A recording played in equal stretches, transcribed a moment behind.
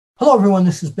Hello, everyone.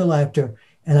 This is Bill Apter,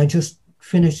 and I just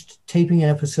finished taping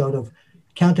an episode of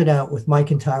Count It Out with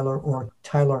Mike and Tyler, or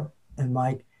Tyler and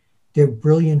Mike. They're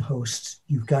brilliant hosts.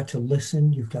 You've got to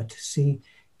listen. You've got to see.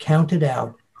 Count It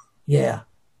Out. Yeah,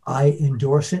 I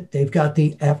endorse it. They've got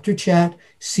the After Chat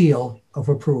seal of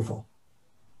approval.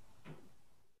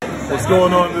 What's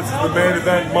going on? This is the main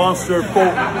event, Monster Folk,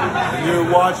 and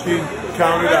you're watching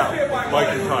Count It Out, Mike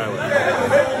and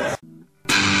Tyler.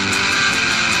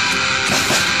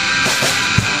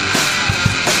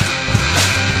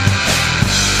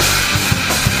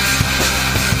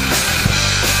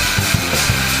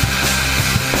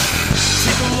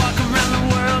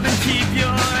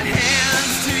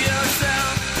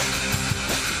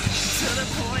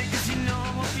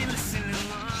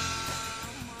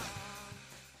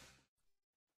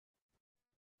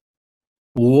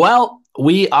 Well,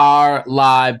 we are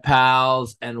live,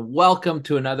 pals, and welcome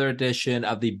to another edition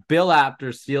of the Bill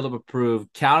Apter Seal of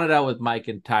Approved, Count It Out with Mike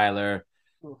and Tyler.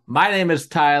 My name is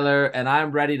Tyler, and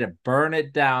I'm ready to burn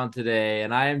it down today,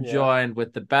 and I am joined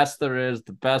with the best there is,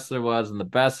 the best there was, and the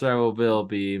best there will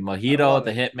be, Mojito,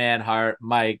 the Hitman Hart,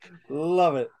 Mike.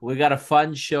 Love it. We got a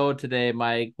fun show today,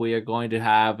 Mike. We are going to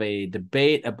have a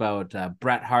debate about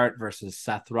Bret Hart versus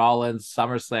Seth Rollins,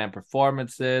 SummerSlam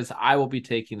performances. I will be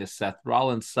taking the Seth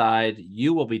Rollins side.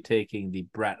 You will be taking the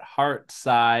Bret Hart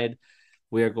side.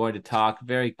 We are going to talk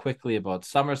very quickly about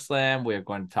SummerSlam. We are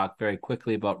going to talk very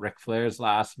quickly about Ric Flair's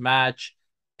last match.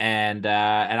 And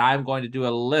I'm going to do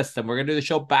a list. And we're going to do the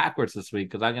show backwards this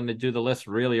week because I'm going to do the list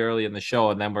really early in the show.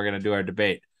 And then we're going to do our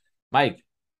debate. Mike,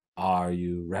 are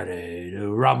you ready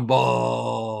to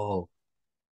rumble?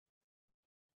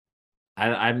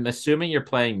 I'm assuming you're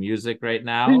playing music right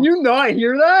now. Did you not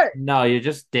hear that? No, you're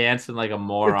just dancing like a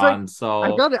moron. So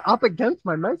I got it up against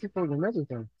my microphone and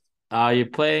everything. You're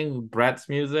playing Bret's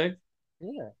music?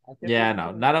 Yeah.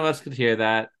 No, none of us could hear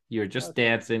that. You're just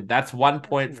dancing. That's 1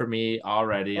 point for me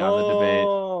already on the debate.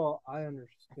 Oh, I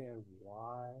understand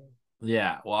why.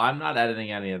 Yeah, well, I'm not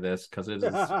editing any of this because it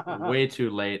is way too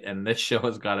late, and this show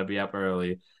has got to be up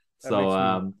early. That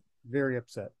makes me very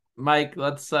upset. Mike,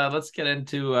 let's get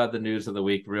into the news of the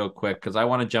week real quick because I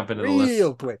want to jump into the list.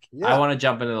 Real quick, yeah. I want to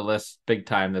jump into the list big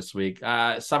time this week.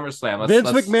 SummerSlam. Vince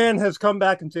McMahon has come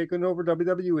back and taken over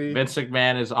WWE. Vince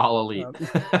McMahon is all elite.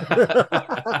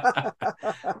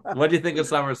 What do you think of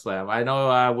SummerSlam? I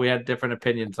know we had different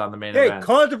opinions on the main event.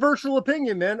 Controversial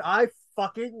opinion, man. I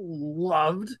fucking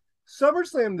loved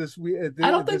SummerSlam this week.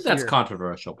 I don't think that's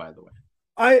controversial, by the way.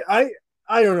 I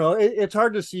don't know. It's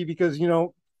hard to see because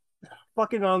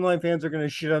fucking online fans are going to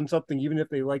shit on something even if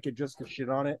they like it just to shit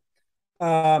on it.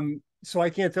 So I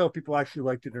can't tell if people actually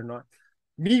liked it or not.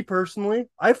 Me personally,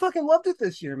 I fucking loved it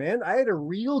this year, man. I had a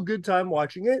real good time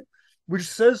watching it, which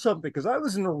says something because I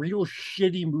was in a real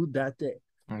shitty mood that day.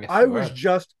 I was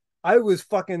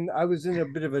in a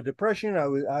bit of a depression. I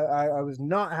was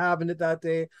not having it that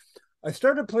day. I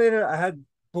started playing it. I had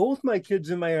both my kids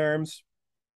in my arms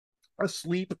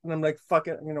asleep, and I'm like, fuck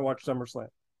it, I'm going to watch SummerSlam.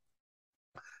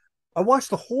 I watched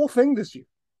the whole thing this year.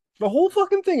 The whole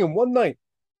fucking thing in one night.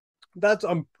 That's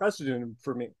unprecedented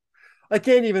for me. I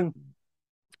can't even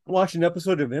watch an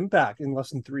episode of Impact in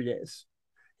less than 3 days.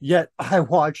 Yet I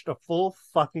watched a full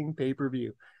fucking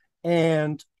pay-per-view.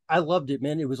 And I loved it,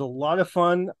 man. It was a lot of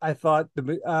fun. I thought,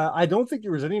 I don't think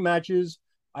there was any matches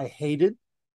I hated.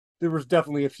 There was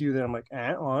definitely a few that I'm like,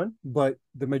 on. But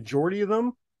the majority of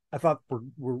them, I thought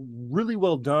were really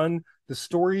well done. The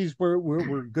stories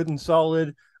were good and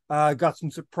solid. Got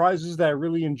some surprises that I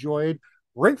really enjoyed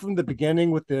right from the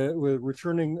beginning with the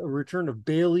return of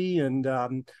Bailey and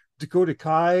Dakota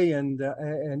Kai and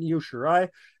Io Shirai.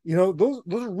 Those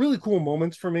are really cool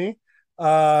moments for me.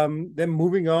 Then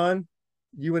moving on,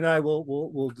 you and I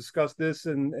will discuss this,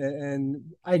 and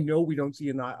I know we don't see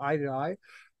an eye to eye,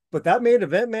 but that main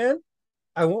event, man,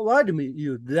 I won't lie to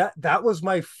you, that was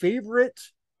my favorite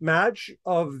match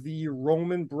of the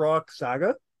Roman Brock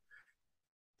saga.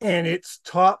 And it's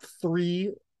top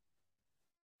 3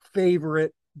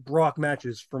 favorite Brock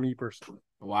matches for me personally.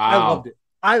 Wow.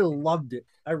 I loved it.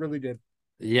 I really did.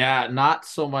 Yeah, not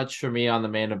so much for me on the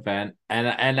main event. And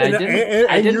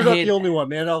you're not the only one,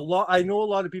 man. I know a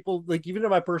lot of people, like even in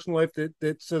my personal life,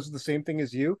 that says the same thing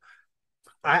as you.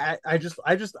 I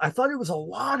thought it was a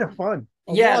lot of fun.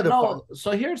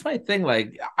 So here's my thing.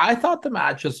 Like, I thought the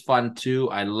match was fun too.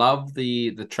 I love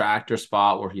the tractor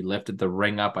spot where he lifted the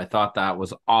ring up. I thought that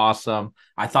was awesome.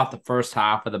 I thought the first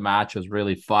half of the match was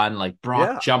really fun. Like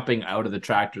Brock jumping out of the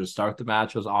tractor to start the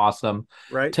match was awesome.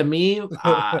 Right. To me,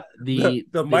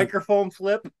 the microphone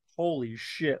flip. holy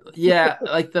shit. Yeah,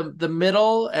 like the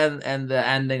middle and the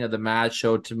ending of the match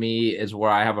show to me is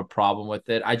where I have a problem with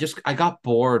it. I got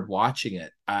bored watching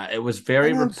it. It was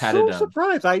very And I'm so repetitive.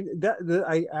 surprised.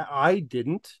 I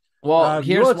didn't. Well,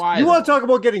 here's why You want to though. talk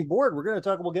about getting bored? We're going to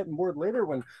talk about getting bored later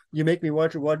when you make me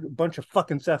watch a bunch of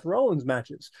fucking Seth Rollins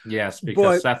matches. Yes,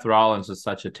 because But Seth Rollins is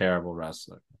such a terrible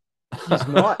wrestler. he's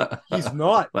not. He's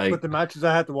not. But Like, the matches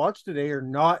I had to watch today are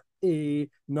not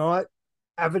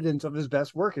evidence of his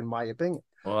best work, in my opinion.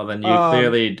 well, then you Um,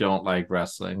 clearly don't like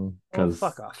wrestling oh because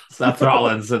fuck off. Seth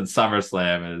Rollins and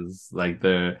SummerSlam is like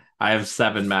the. I have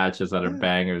 7 matches that are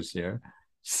bangers here.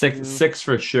 Six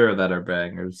for sure that are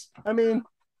bangers. I mean,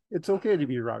 it's okay to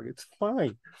be wrong. It's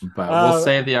fine. But we'll Uh,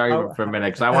 save the how, argument for a minute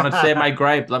because I want to say my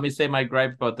gripe. Let me say my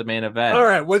gripe about the main all event.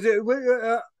 right. Was it?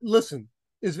 Listen,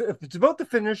 if it's about the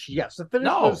finish, yes,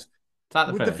 No, it's not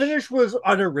the the finish. finish was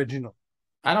unoriginal.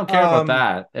 I don't care about Um,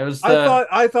 that. It was the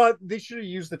I thought they should have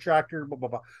used the tractor. Blah blah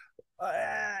blah.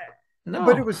 But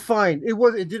it no. was fine.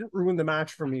 It didn't ruin the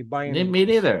match for me by any Me means.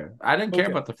 neither. I didn't care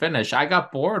Okay. about the finish. I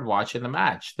got bored watching the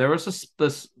match. There was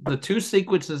the 2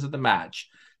 sequences of the match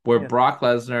where Yeah. Brock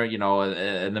Lesnar,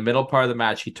 in the middle part of the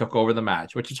match, he took over the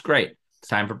match, which is great. It's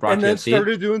time for Brock And to then get the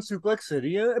started doing Suplex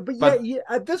City. But But yeah,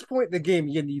 at this point in the game,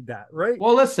 you need that, right?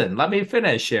 well, listen, let me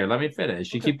finish here. Let me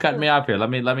finish. You Okay. keep cutting me off here.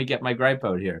 Let me get my gripe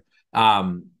out here.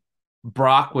 Um,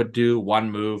 Brock would do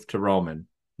one move to Roman,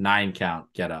 9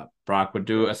 count, get up. Brock would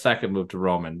do a second move to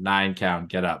Roman, 9 count,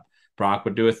 get up. Brock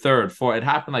would do a third, 4. It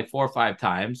happened like 4 or 5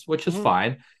 times, which is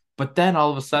fine. But then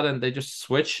all of a sudden they just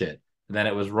switched it. And then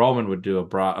it was Roman would do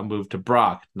a move to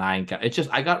Brock, 9 count. It just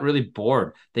I got really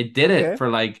bored. They did it for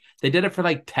like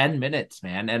 10 minutes,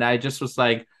 man. And I just was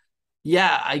like,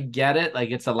 yeah, I get it.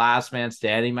 Like it's a last man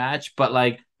standing match, but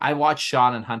like I watched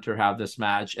Sean and Hunter have this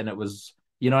match, and it was,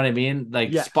 you know what I mean?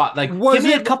 Like Yeah. give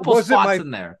me a couple spots in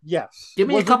there. Yes. Give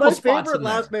me a Was it couple my spots favorite in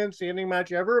there. last man standing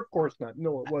match ever? Of course not.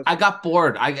 No, it I wasn't. got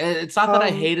bored. It's not that I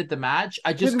hated the match.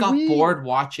 I just got bored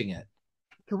watching it.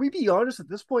 Can we be honest at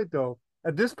this point though?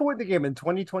 At this point in the game in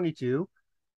 2022,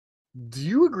 do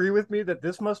you agree with me that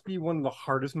this must be one of the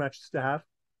hardest matches to have?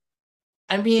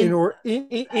 I mean,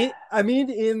 I mean,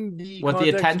 in the with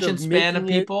the context attention of span of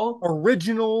making it people,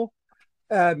 original,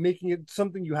 making it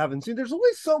something you haven't seen. There's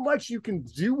only so much you can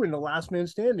do in the last man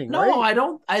standing, no, right? I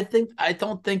don't. I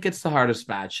don't think it's the hardest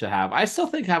match to have. I still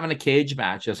think having a cage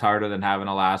match is harder than having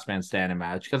a last man standing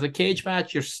match because a cage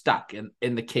match you're stuck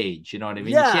in the cage. You know what I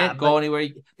mean? Yeah, you can't go anywhere.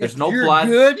 There's if no you're blood.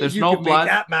 good, There's you no can blood.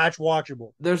 make that match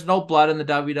watchable. There's no blood in the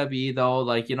WWE though.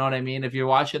 Like you know what I mean? If you're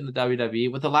watching the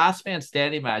WWE with the last man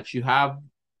standing match, you have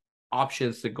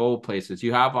options to go places.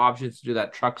 You have options to do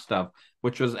that truck stuff,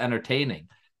 which was entertaining.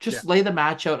 Just lay the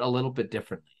match out a little bit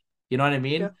differently. You know what I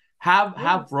mean? Yeah.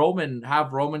 Have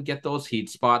Roman get those heat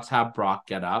spots, have Brock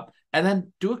get up, and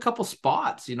then do a couple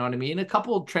spots. You know what I mean? A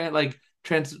couple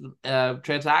transactions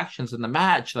in the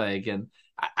match, like, and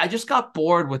I just got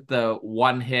bored with the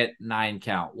 1 hit 9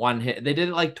 count. 1 hit. They did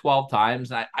it like 12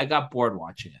 times. And I got bored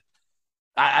watching it.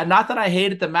 Not that I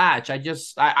hated the match.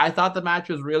 I thought the match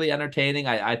was really entertaining.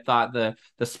 I thought the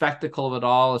spectacle of it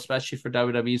all, especially for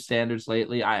WWE standards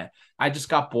lately, I just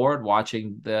got bored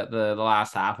watching the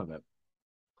last half of it.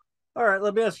 All right,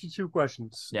 let me ask you 2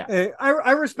 questions. Yeah.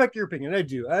 I respect your opinion. I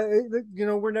do.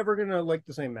 We're never gonna like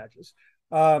the same matches.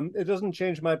 It doesn't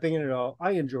change my opinion at all.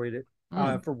 I enjoyed it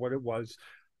for what it was.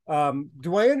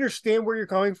 Do I understand where you're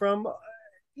coming from?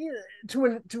 Yeah,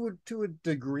 to a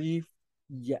degree,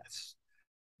 yes.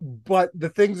 But the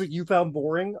things that you found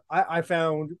boring, I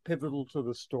found pivotal to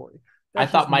the story. I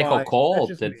thought Michael Cole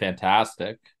did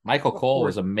fantastic. Michael Cole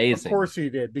was amazing. Of course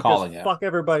he did. Because fuck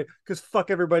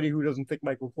everybody who doesn't think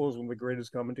Michael Cole is one of the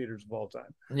greatest commentators of all time.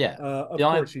 Yeah.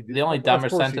 The only dumber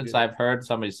sentence I've heard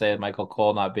somebody say Michael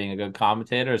Cole not being a good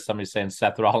commentator is somebody saying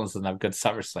Seth Rollins doesn't have good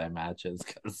SummerSlam matches,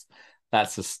 because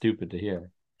that's just stupid to hear.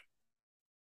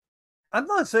 I'm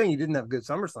not saying he didn't have good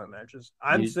SummerSlam matches.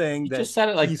 I'm saying that you just said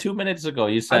it like 2 minutes ago.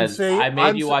 You said I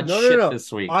made you watch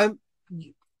this week.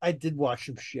 I did watch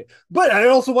some shit, but I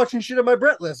also watching shit on my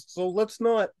Bret list. So let's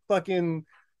not fucking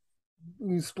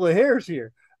split hairs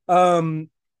here. I'm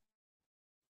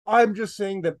just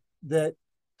saying that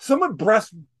some of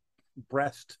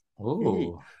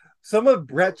some of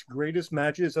Bret's greatest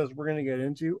matches, as we're going to get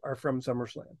into, are from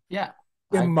SummerSlam. Yeah,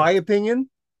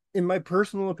 in my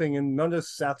personal opinion, none of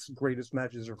Seth's greatest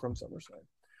matches are from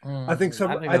SummerSlam. I think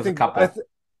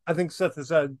Seth has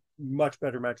had much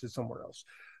better matches somewhere else.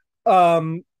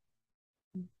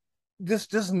 This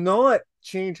does not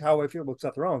change how I feel about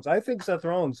Seth Rollins. I think Seth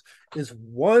Rollins is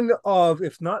one of,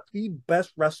 if not the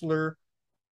best wrestler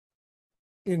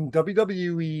in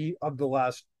WWE of the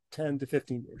last 10 to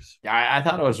 15 years. Yeah, I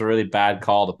thought it was a really bad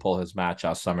call to pull his match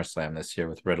off SummerSlam this year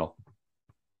with Riddle.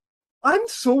 I'm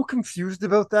so confused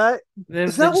about that. Is They that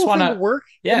just whole want thing a to, work?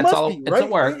 yeah, It must be, it's a right?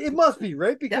 work. It must be,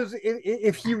 right? Because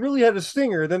if he really had a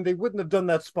stinger, then they wouldn't have done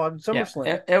that spot in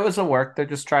SummerSlam. It was a work. They're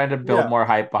just trying to build more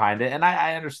hype behind it. And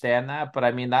I understand that, but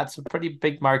I mean, that's a pretty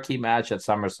big marquee match at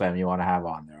SummerSlam you want to have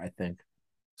on there, I think.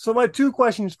 So my 2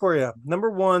 questions for you. Number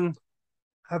 1,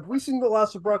 have we seen the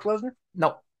last of Brock Lesnar?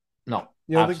 No, You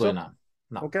don't absolutely think so? not.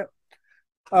 No.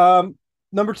 Okay.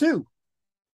 Number 2,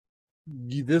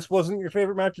 this wasn't your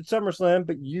favorite match at SummerSlam,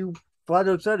 but you flat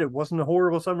out said it wasn't a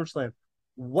horrible SummerSlam.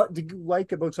 What did you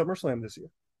like about SummerSlam this year?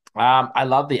 I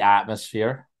love the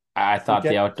atmosphere. I thought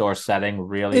the outdoor setting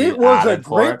really it was a added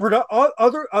great for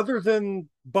production. Other than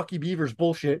Bucky Beaver's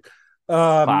bullshit,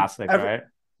 classic, right?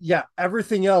 Yeah,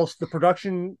 everything else, the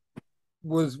production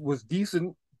was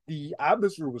decent. The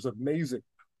atmosphere was amazing.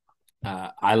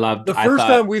 I loved the first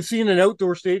time we've seen an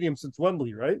outdoor stadium since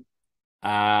Wembley, right?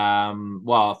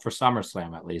 Well, for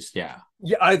SummerSlam at least, yeah.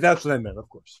 Yeah, that's what I meant, of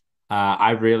course.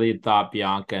 I really thought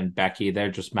Bianca and Becky,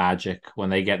 they're just magic when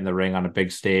they get in the ring on a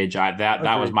big stage.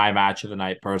 That was my match of the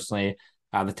night personally.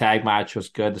 The tag match was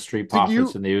good. The Street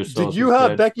Profits and the Usos. Did you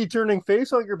have Becky turning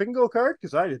face on your bingo card?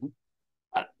 Because I didn't.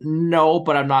 No,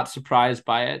 but I'm not surprised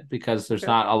by it because there's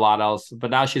not a lot else.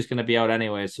 But now she's going to be out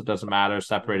anyway, so it doesn't matter.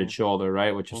 Separated shoulder,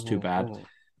 right? Which is too bad.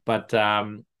 But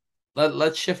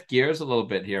let's shift gears a little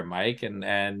bit here, Mike.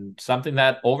 And something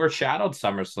that overshadowed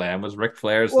SummerSlam was Ric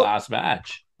Flair's last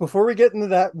match. Before we get into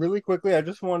that really quickly, I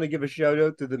just want to give a shout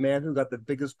out to the man who got the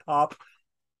biggest pop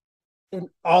in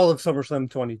all of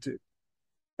SummerSlam 22.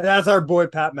 And that's our boy,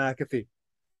 Pat McAfee.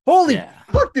 Holy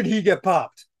fuck, did he get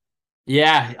popped?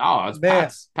 Yeah. Oh,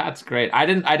 Pat's great. I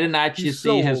didn't actually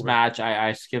see his match.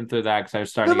 I skimmed through that because I was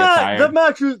starting to get tired.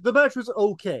 The match was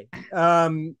okay.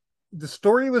 The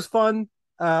story was fun.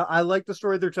 I like the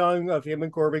story they're telling of him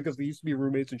and Corbin because they used to be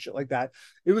roommates and shit like that.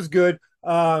 It was good.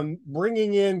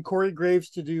 Bringing in Corey Graves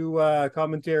to do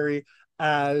commentary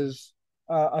as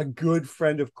a good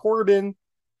friend of Corbin,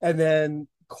 and then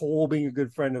Cole being a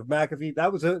good friend of McAfee.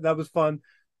 That was fun.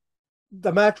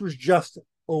 The match was just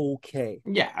okay.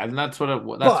 Yeah, and that's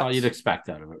all you'd expect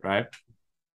out of it, right?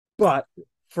 But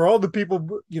for all the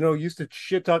people used to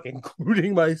shit talk,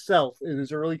 including myself in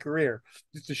his early career,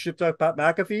 used to shit talk Pat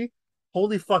McAfee.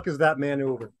 Holy fuck, is that man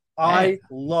over? I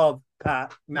love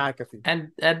Pat McAfee.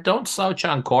 And don't slouch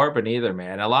on Corbin either,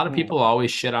 man. A lot of people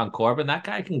always shit on Corbin. That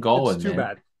guy can go. It's too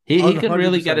bad. He can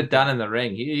really get it done in the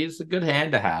ring. He's a good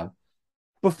hand to have.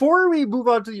 Before we move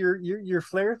on to your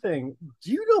Flair thing,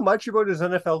 do you know much about his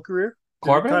NFL career?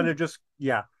 Corbin? Kind of just,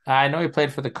 yeah. I know he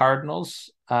played for the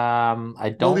Cardinals.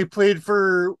 I don't. Well, he played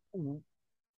for...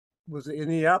 Was it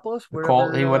Indianapolis?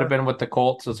 Colt. He would have been with the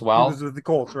Colts as well. He was with the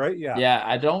Colts, right? Yeah. Yeah,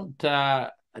 I don't.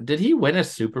 Did he win a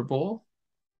Super Bowl?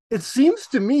 It seems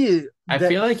to me. I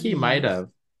feel like he might have.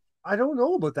 I don't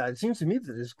know about that. It seems to me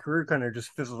that his career kind of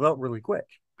just fizzled out really quick.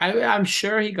 I'm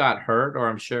sure he got hurt, or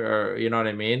I'm sure, you know what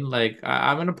I mean. Like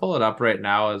I'm gonna pull it up right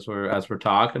now as we're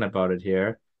talking about it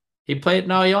here. He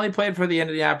only played for the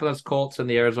Indianapolis Colts and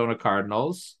the Arizona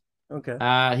Cardinals.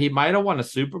 Okay. He might have won a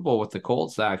Super Bowl with the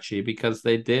Colts actually because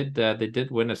they did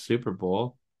win a Super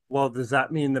Bowl. Well, does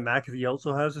that mean that McAfee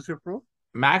also has a Super Bowl?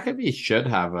 McAfee should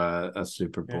have a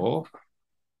Super Bowl.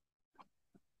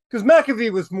 Because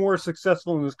McAfee was more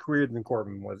successful in his career than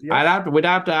Corbin was. Yes. We'd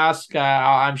have to ask.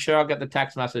 I'm sure I'll get the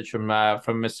text message from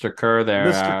Mr. Kerr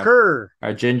there. Mr. Kerr,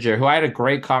 our Ginger, who I had a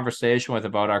great conversation with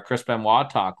about our Chris Benoit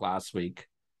talk last week.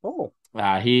 Oh.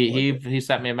 He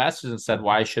sent me a message and said,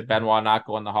 why should Benoit not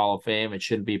go in the Hall of Fame? It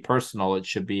shouldn't be personal. It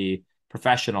should be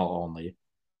professional only.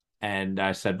 And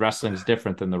I said, wrestling's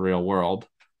different than the real world.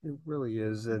 It really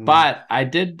is. But I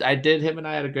did, him and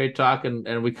I had a great talk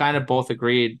and we kind of both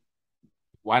agreed,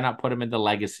 why not put him in the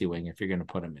legacy wing if you're going to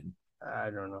put him in? I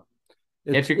don't know.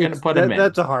 If you're going to put him in.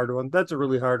 That's a hard one. That's a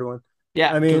really hard one.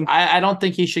 Yeah, I mean, I don't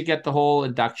think he should get the whole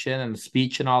induction and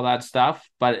speech and all that stuff.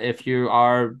 But if you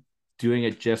are doing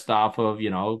it just off of,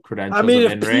 credentials. I mean,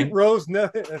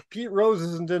 if Pete Rose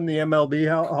isn't in the MLB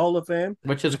Hall of Fame,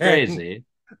 which is crazy,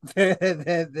 then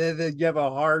you have a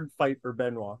hard fight for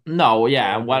Benoit. No,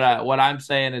 yeah. What I'm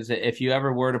saying is that if you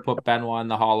ever were to put Benoit in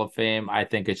the Hall of Fame, I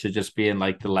think it should just be in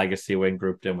like the legacy wing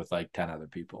grouped in with like 10 other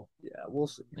people. Yeah, we'll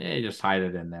see. Yeah, you just hide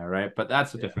it in there, right? But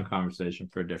that's a different conversation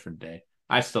for a different day.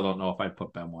 I still don't know if I'd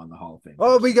put Benoit in the Hall of Fame.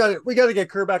 Oh, we got to get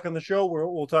Kerr back on the show.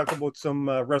 We'll talk about some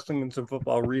wrestling and some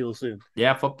football real soon.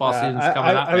 Yeah, football season's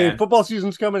coming up. I mean, football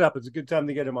season's coming up. It's a good time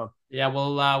to get him on. Yeah,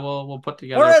 we'll put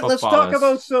together. All right, let's talk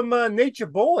about some Nature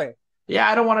Boy. Yeah,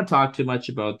 I don't want to talk too much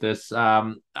about this.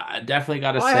 I definitely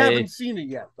got to I say, haven't seen it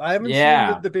yet. I haven't seen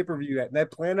yeah, the pay-per-view yet, and I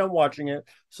plan on watching it.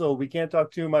 So we can't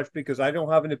talk too much because I don't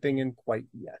have an opinion quite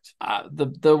yet.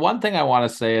 the one thing I want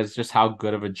to say is just how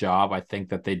good of a job I think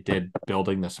that they did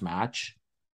building this match.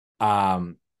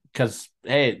 Because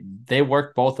hey, they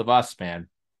worked both of us, man.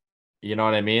 You know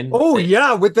what I mean? Oh They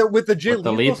yeah, with the Jay with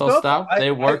the Lethal lethal stuff, stuff,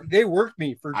 they worked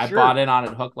me for I bought sure. in on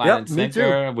it hook, line, Yep, and me too.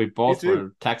 sinker. We Me both too. were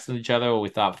texting each other. We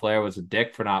thought Flair was a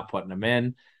dick for not putting him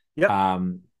in. Yep.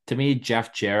 To me,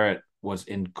 Jeff Jarrett was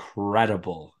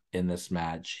incredible in this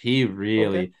match. He Okay.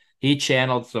 really he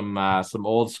channeled some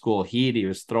old school heat. He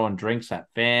was throwing drinks at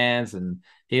fans and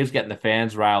he was getting the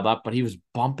fans riled up, but he was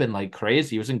bumping like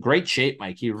crazy. He was in great shape,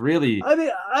 Mike. He really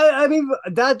I mean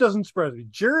that doesn't surprise me.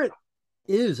 Jarrett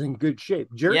is in good shape.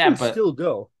 Jarrett yeah, can but still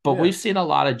go. But Yeah. we've seen a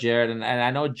lot of Jarrett, and I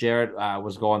know Jarrett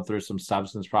was going through some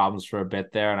substance problems for a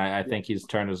bit there, and I Yeah. think he's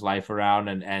turned his life around,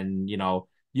 and you know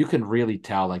you can really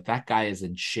tell like that guy is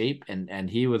in shape, and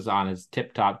he was on his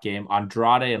tip top game.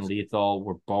 Andrade and Lethal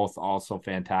were both also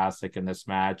fantastic in this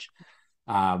match.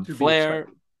 To be Flair,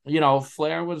 expected.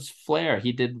 Flair was Flair.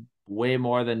 He did way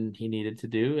more than he needed to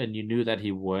do, and you knew that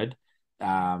he would.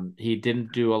 He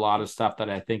didn't do a lot of stuff that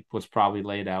I think was probably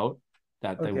laid out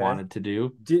that they Okay. wanted to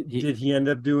do. Did he end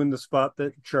up doing the spot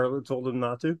that Charlotte told him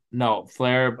not to? No,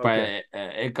 Flair, Okay. but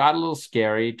it got a little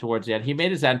scary towards the end. He made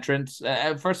his entrance.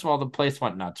 First of all, the place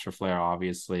went nuts for Flair,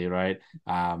 obviously, right?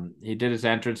 He did his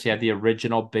entrance. He had the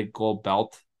original big gold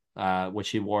belt, which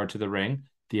he wore to the ring.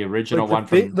 The original one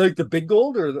from Like the big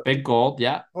gold or the Big Gold,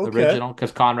 yeah, okay. original,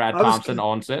 because Conrad I was Thompson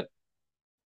owns it.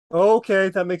 okay,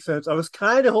 that makes sense. I was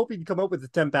kind of hoping to come up with the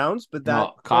 10 pounds, but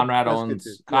No, that's good too.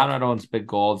 Yeah. Conrad owns Big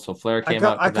Gold, so Flair came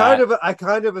out to that. I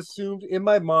kind of assumed in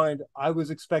my mind I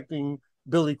was expecting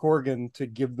Billy Corgan to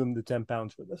give them the 10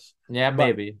 pounds for this. Yeah, But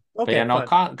maybe. But yeah, okay, no,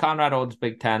 fine. Conrad owns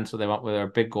Big Ten, so they went with their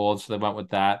Big Gold, so they went with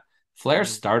that. Flair Mhm.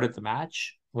 started the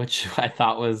match, which I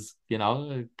thought was,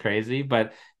 crazy.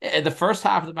 But the first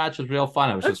half of the match was real fun.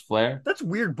 It was That's just Flair. that's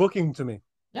weird booking to me.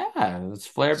 Yeah, it's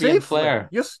Flair being Save Flair. Flair.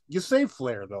 Yes, you save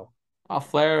Flair though. Well,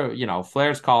 Flair,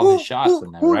 Flair's calling his shots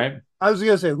in there, Who? right? I was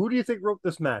gonna say, who do you think wrote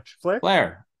this match? Flair?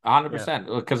 Flair, Yeah, 100%.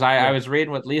 Because I yeah. was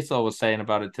reading what Lethal was saying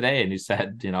about it today, and he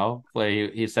said, Flair,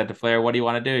 he said to Flair, "What do you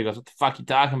want to do?" He goes, "What the fuck you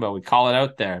talking about? We call it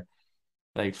out there."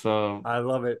 Like so, I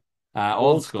love it. old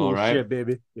Old school, school right? shit,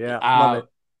 baby. Yeah, love Uh,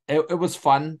 it. it was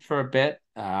fun for a bit,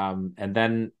 and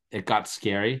then it got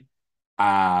scary.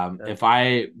 Okay. If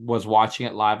I was watching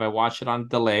it live, I watched it on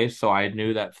delay, so I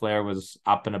knew that Flair was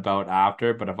up and about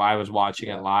after. But if I was watching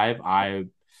it Yeah. live,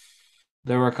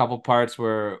 there were a couple parts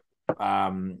where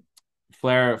um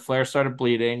Flair started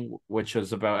bleeding, which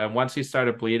was about, and once he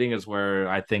started bleeding is where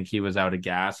I think he was out of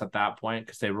gas at that point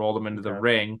because they rolled him into the Okay.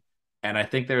 ring, and I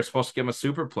think they were supposed to give him a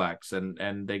superplex,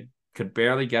 and they could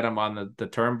barely get him on the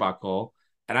turnbuckle,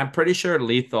 and I'm pretty sure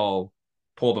Lethal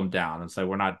pulled him down and said,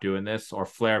 "We're not doing this," or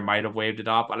Flair might have waved it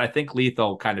off, but I think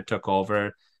Lethal kind of took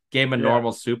over, gave him a Yeah.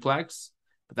 normal suplex,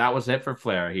 but that was it for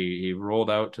Flair. He rolled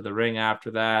out to the ring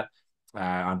after that.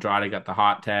 Andrade got the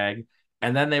hot tag.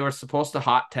 And then they were supposed to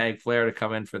hot tag Flair to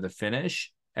come in for the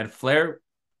finish, and Flair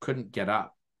couldn't get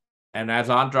up. And as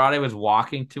Andrade was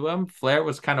walking to him, Flair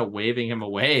was kind of waving him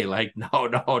away, like, no,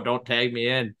 no, don't tag me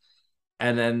in.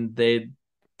 And then they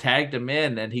tagged him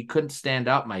in, and he couldn't stand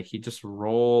up, Mike. He just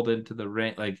rolled into the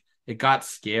ring. Like, it got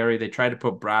scary. They tried to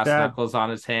put brass Dad. knuckles on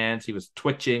his hands. He was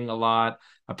twitching a lot.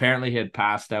 Apparently, he had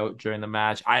passed out during the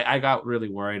match. I got really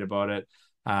worried about it.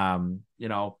 Um, you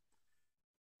know,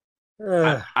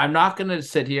 I'm not going to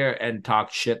sit here and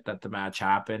talk shit that the match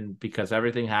happened because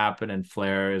everything happened and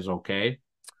Flair is okay.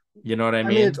 You know what I I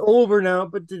mean, it's mean? over now,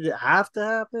 but did it have to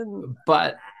happen?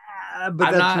 But But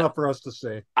I'm that's not not for us to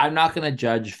say. I'm not going to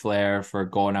judge Flair for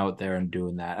going out there and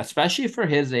doing that, especially for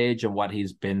his age and what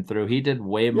he's been through. He did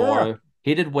way Yeah. more.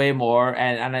 He did way more,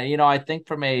 and I think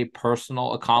from a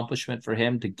personal accomplishment for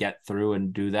him to get through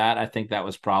and do that, I think that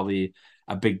was probably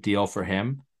a big deal for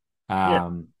him.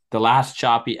 Yeah. The last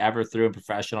chop he ever threw in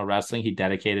professional wrestling, he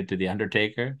dedicated to the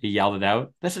Undertaker. He yelled it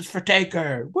out. This is for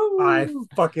Taker. I Woo!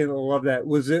 fucking love that.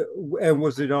 Was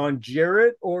it on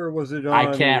Jarrett or was it I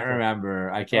on can't Lethal?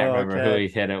 remember. I can't Oh, remember who okay. he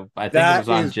hit it. I think it was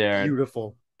That on is Jared.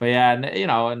 beautiful. But yeah, and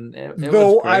it was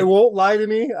Though I great. won't lie to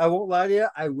me, I won't lie to you.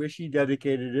 I wish he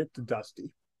dedicated it to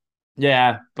Dusty.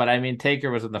 Yeah, but I mean, Taker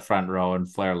was in the front row,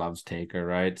 and Flair loves Taker,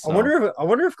 right? So I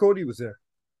wonder if Cody was there.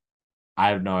 I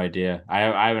have no idea.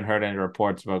 I haven't heard any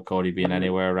reports about Cody being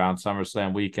anywhere around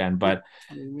SummerSlam weekend. But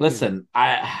Me neither. listen,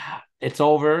 it's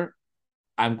over.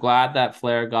 I'm glad that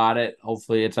Flair got it.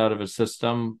 Hopefully, it's out of his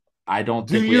system. I don't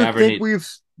Do think we you ever think need. we've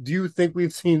Do you think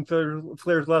we've seen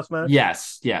Flair's last match?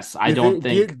 Yes. I don't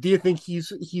think. Do you think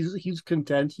he's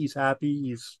content? He's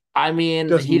happy. I mean,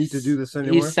 Doesn't need to do this he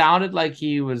anymore. sounded like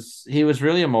he was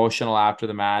really emotional after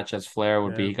the match, as Flair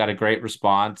would be. Yeah, He got a great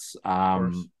response. of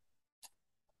course.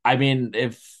 I mean,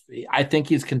 if I think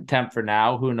he's content for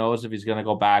now, who knows if he's going to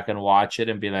go back and watch it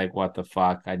and be like, "What the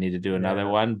fuck? I need to do another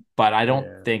Yeah, one." But I don't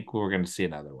yeah. think we're going to see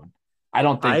another one. I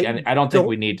don't think, I and I don't think don't.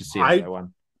 we need to see I another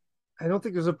one. I don't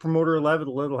think there's a promoter alive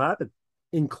that'll let it happen,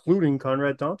 including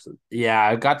Conrad Thompson.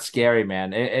 Yeah, it got scary,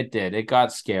 man. It did. It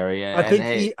got scary. And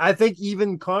hey, I think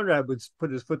even Conrad would put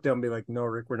his foot down and be like, "No,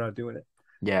 Rick, we're not doing it."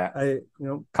 yeah,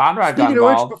 Conrad got Speaking of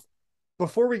which, involved.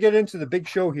 before we get into the big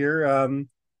show here,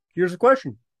 here's a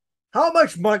question: how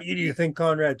much money do you think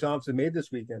Conrad Thompson made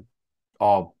this weekend?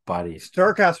 Oh, buddy.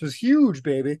 Starcast was huge,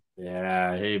 baby.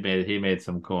 Yeah, he made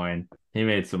some coin. He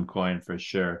made some coin for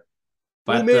sure.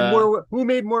 Who But made more? Who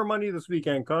made more money this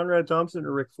weekend, Conrad Thompson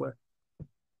or Ric Flair?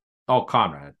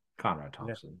 Conrad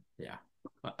Thompson. Yeah.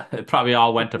 It probably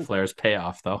all went to Flair's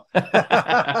payoff though.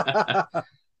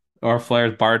 Or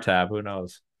Flair's bar tab, who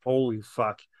knows? Holy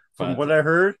fuck! From But what I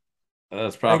heard,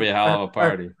 that's probably a hell of a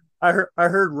party. I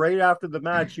heard right after the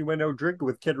match you went out drinking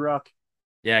with Kid Rock.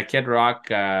 Yeah, Kid Rock,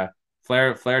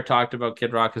 Flair talked about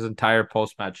Kid Rock his entire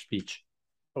post-match speech.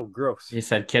 Oh, gross. He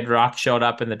said Kid Rock showed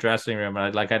up in the dressing room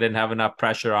and I didn't have enough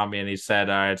pressure on me, and he said,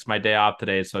 "All right, it's my day off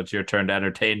today, so it's your turn to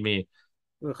entertain me."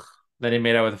 Ugh. Then he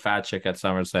made out with a fat chick at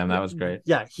SummerSlam. That was great.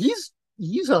 Yeah, he's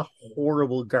a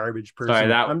horrible garbage person.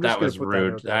 Sorry, I'm just that was put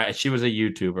rude. that out there. She was a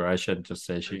YouTuber. I shouldn't just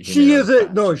say She is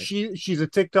a no. chick. She's a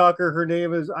TikToker. Her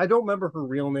name is I don't remember her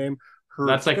real name. Her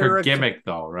That's like her gimmick,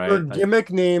 though, right? Her Like,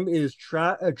 gimmick name is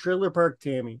Trailer Park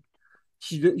Tammy.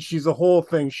 She's a whole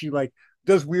thing. She like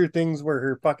does weird things where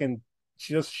her fucking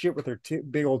she does shit with her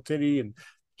big old titty, and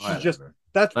she's whatever. just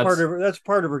that's part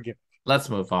of her gimmick.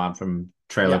 Let's move on from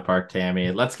Trailer Park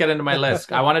Tammy. Let's get into my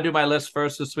list. I want to do my list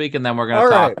first this week, and then we're going to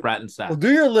talk Bret and Seth. We'll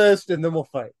do your list, and then we'll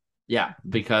fight. Yeah,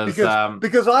 because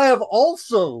I have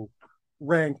also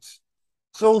ranked.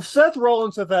 So Seth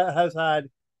Rollins has had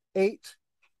 8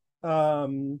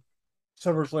 SummerSlam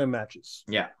matches.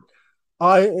 Yeah.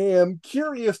 I am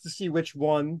curious to see which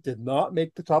one did not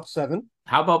make the top 7.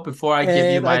 How about before I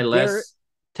give you my list,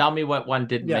 tell me what one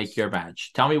didn't make your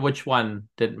match. Tell me which one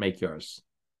didn't make yours.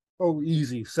 Oh,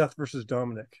 easy. Seth versus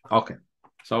Dominic. Okay.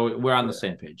 So we're on the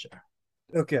same page there.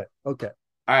 Okay. All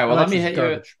right. Well, let me hit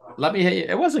you.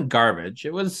 It wasn't garbage.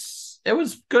 It was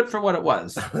good for what it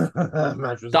was.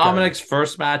 Dominic's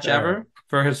first match ever.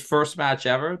 For his first match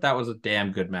ever, that was a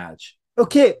damn good match.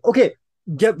 Okay.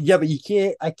 Yeah, but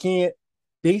I can't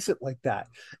base it like that.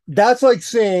 That's like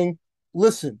saying,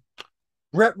 listen,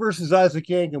 Bret versus Isaac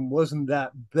Yankem wasn't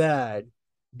that bad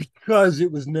because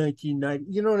it was 1990.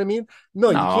 You know what I mean? No,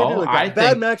 you can't do it like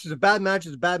that. Bad match is a bad match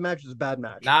is a bad match is a bad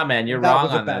match. Nah, man, you're wrong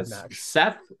on this.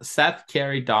 Seth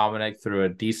carried Dominic through a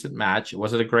decent match.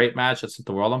 Was it a great match that set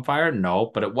the world on fire?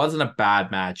 No, but it wasn't a bad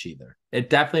match either. It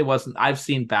definitely wasn't. I've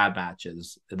seen bad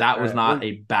matches. That was not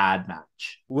a bad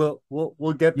match. We'll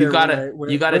get there. You gotta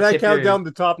when I count down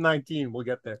the top 19, we'll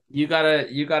get there. You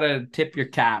gotta tip your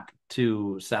cap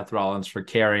to Seth Rollins for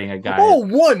carrying a guy. Oh,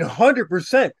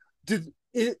 100%.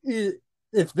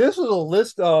 If this was a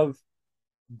list of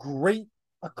great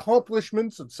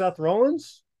accomplishments of Seth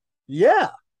Rollins,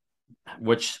 yeah.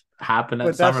 Which happened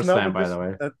at SummerSlam, by the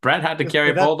way. Bret had to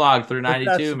carry Bulldog through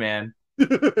 92, man.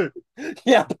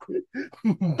 Yeah,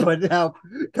 but now,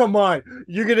 come on,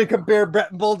 you're gonna compare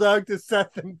Bret and Bulldog to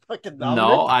Seth and fucking Dominic?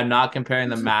 No, I'm not comparing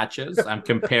the matches. I'm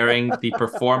comparing the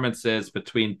performances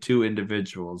between two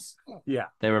individuals. Yeah,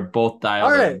 they were both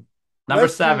dialed all right. in. Number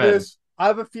 7. I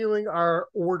have a feeling our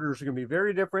orders are gonna be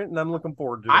very different, and I'm looking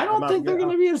forward to it. I don't think they're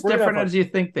gonna be as different as you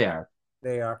think they are.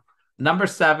 They are. Number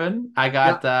 7, I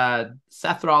got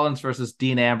Seth Rollins versus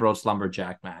Dean Ambrose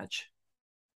lumberjack match.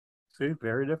 See,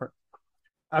 very different.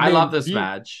 I love this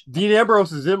match. Dean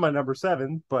Ambrose is in my number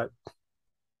 7, but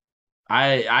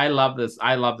I love this.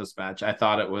 I love this match. I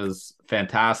thought it was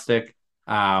fantastic.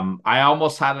 I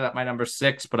almost had it at my number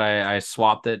 6, but I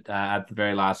swapped it at the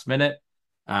very last minute.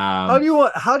 How do you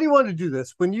want to do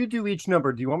this? When you do each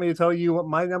number, do you want me to tell you what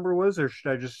my number was, or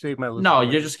should I just save my list? No,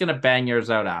 you're just gonna bang yours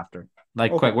out after.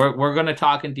 Quick. We're gonna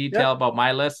talk in detail about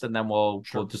my list, and then we'll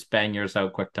just bang yours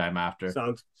out quick time after.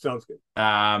 Sounds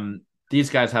good. These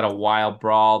guys had a wild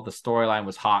brawl. The storyline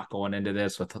was hot going into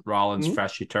this with Rollins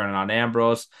freshly turning on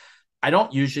Ambrose. I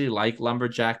don't usually like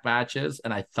lumberjack matches,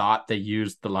 and I thought they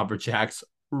used the lumberjacks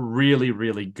really,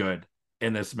 really good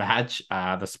in this match.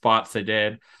 The spots they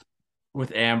did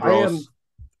with Ambrose.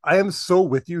 I am so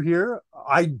with you here.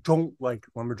 I don't like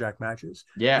lumberjack matches.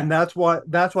 Yeah. And that's why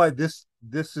this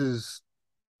is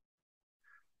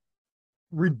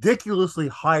ridiculously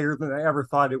higher than I ever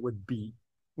thought it would be.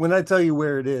 When I tell you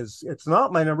where it is, it's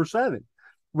not my number 7,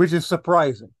 which is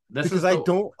surprising because I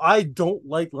don't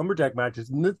like lumberjack matches.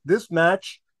 And this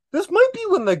match, this might be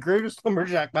one of the greatest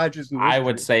lumberjack matches in history. I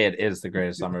would say it is the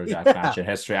greatest lumberjack Yeah. match in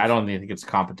history. I don't even think it's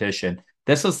competition.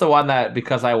 This is the one that,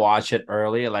 because I watched it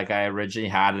early, like I originally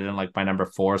had it in like my number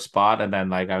 4 spot, and then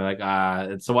like I'm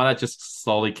like, it's the one that just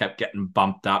slowly kept getting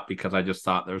bumped up because I just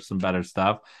thought there was some better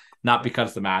stuff, not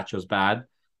because the match was bad.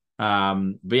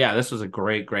 But yeah, this was a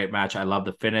great match. I love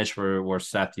the finish where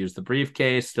Seth used the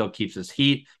briefcase, still keeps his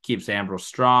heat, keeps Ambrose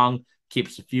strong,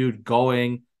 keeps the feud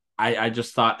going. I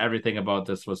just thought everything about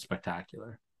this was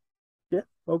spectacular. Yeah,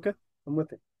 okay, I'm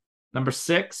with it. Number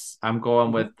 6, I'm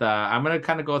going with. I'm going to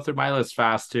kind of go through my list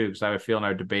fast too because I have a feeling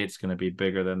our debate's going to be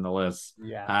bigger than the list.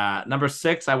 Yeah. Number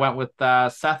 6, I went with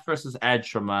Seth versus Edge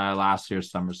from last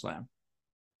year's SummerSlam.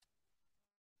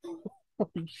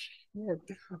 Holy shit.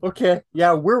 Okay,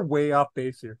 yeah, we're way off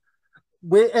base here.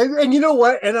 And you know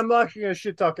what? And I'm not actually gonna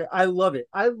shit talk it. I love it.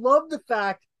 I love the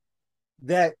fact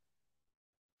that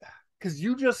because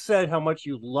you just said how much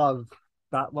you love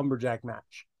that lumberjack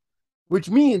match, which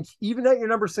means even at your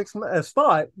number 6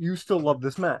 spot, you still love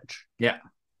this match. Yeah,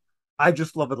 I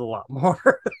just love it a lot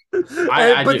more.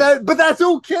 But that's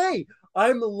okay.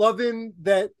 I'm loving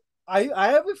that.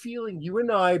 I have a feeling you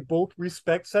and I both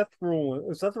respect Seth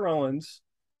Rollins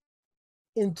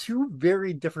in 2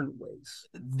 very different ways.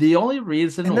 The only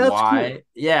reason why, cool.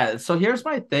 Yeah. So here's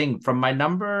my thing: from my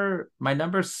number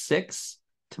 6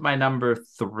 to my number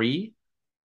 3,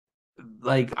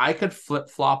 like I could flip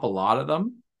flop a lot of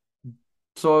them.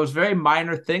 So it was very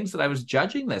minor things that I was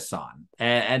judging this on.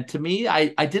 And to me, I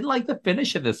didn't like the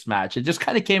finish of this match. It just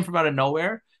kind of came from out of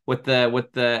nowhere with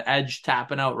the Edge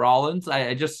tapping out Rollins.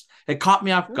 It caught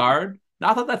me off guard.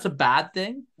 Not that that's a bad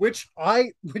thing. Which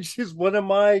is one of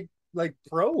my like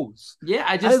pros. Yeah,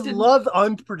 I love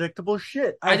unpredictable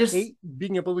shit. I hate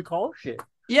being able to call shit.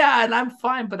 Yeah, and I'm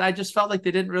fine, but I just felt like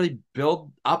they didn't really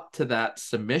build up to that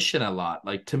submission a lot.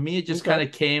 Like to me, it just kind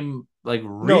of came like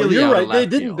really. No, you're right. They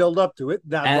didn't build up to it.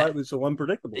 That's why it was so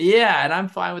unpredictable. Yeah, and I'm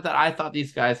fine with that. I thought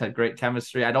these guys had great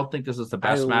chemistry. I don't think this is the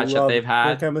best match that they've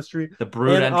had. Chemistry. The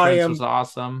Brood entrance was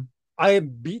awesome. I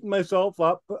have beaten myself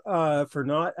up for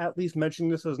not at least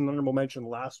mentioning this as an honorable mention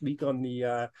last week on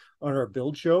our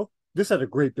build show. This had a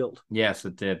great build. Yes,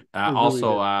 it did. Really did.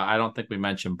 I don't think we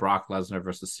mentioned Brock Lesnar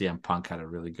versus CM Punk had a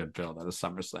really good build at a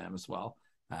SummerSlam as well.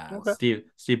 Okay.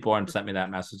 Steve Bourne sent me that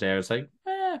message there. It's like,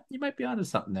 you might be onto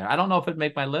something there. I don't know if it'd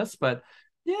make my list, but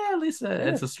yeah, at least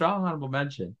it's a strong honorable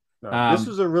mention. No, this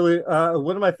was a really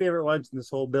one of my favorite lines in this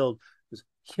whole build. Is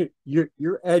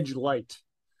your Edge light.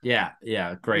 Yeah,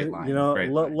 great line. Great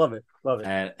line. Love it.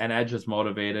 And Edge is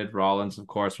motivated. Rollins, of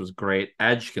course, was great.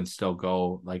 Edge can still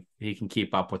go, like he can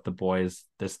keep up with the boys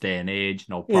this day and age,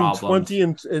 no problem.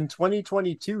 In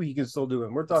 2022, he can still do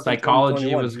it. We're talking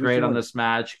psychology was great on this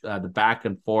match. The back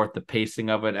and forth, the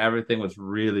pacing of it, everything was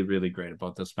really, really great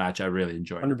about this match. I really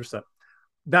enjoyed 100%. It.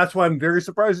 That's why I'm very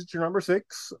surprised it's your number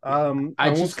 6. I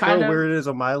just kind of where it is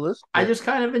on my list. But I just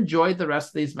kind of enjoyed the rest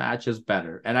of these matches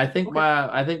better, and I think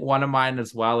one of mine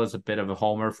as well is a bit of a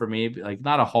homer for me. Like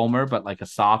not a homer, but like a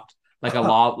soft, like a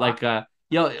lot, like a.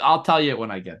 I'll tell you when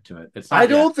I get to it. I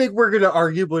don't think we're gonna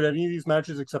argue about any of these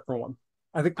matches except for one.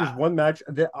 I think there's one match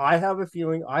that I have a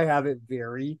feeling I have it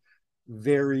very,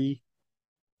 very,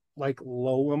 like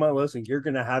low on my list, and you're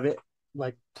gonna have it.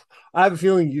 Like, I have a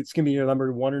feeling it's gonna be your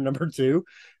number 1 or number 2,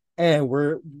 and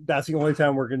that's the only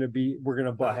time we're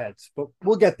gonna butt heads. But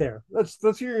we'll get there. Let's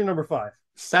hear your number 5.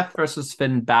 Seth versus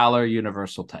Finn Balor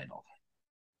Universal Title.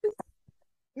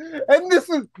 And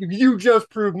you just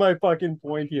proved my fucking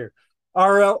point here.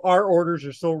 Our orders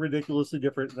are so ridiculously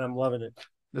different, and I'm loving it.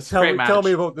 Tell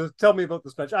me about this. Tell me about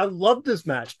this match. I love this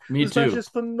match. This match is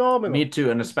phenomenal. Me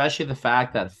too, and especially the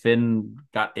fact that Finn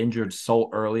got injured so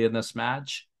early in this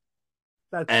match.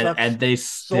 And they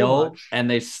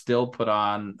still put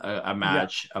on a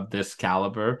match of this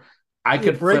caliber.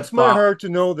 It breaks my heart to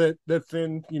know that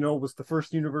Finn, was the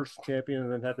first Universal Champion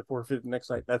and then had to forfeit the next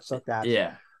night. That sucked ass.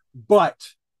 Yeah, but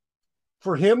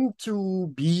for him to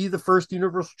be the first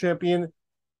Universal Champion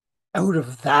out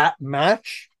of that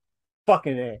match,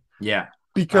 fucking A. Yeah,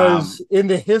 because in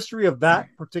the history of that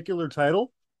particular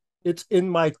title, it's in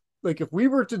my if we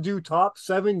were to do top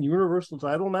 7 Universal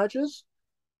title matches.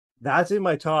 That's in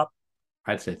my top.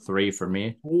 I'd say 3 for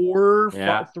me. 3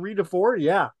 to 4.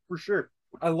 Yeah, for sure.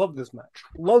 I love this match.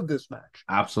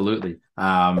 Absolutely.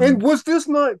 And was this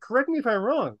not? Correct me if I'm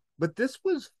wrong, but this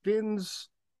was Finn's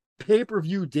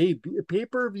pay-per-view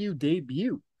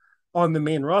debut. on the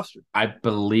main roster. I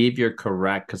believe you're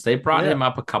correct because they brought him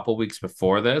up a couple weeks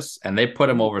before this, and they put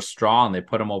him over strong. They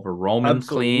put him over Roman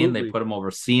clean. They put him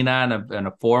over Cena in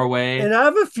a 4-way. And I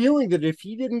have a feeling that if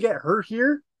he didn't get hurt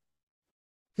here,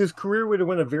 his career would have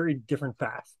went a very different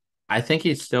path. I think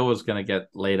he still was going to get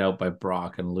laid out by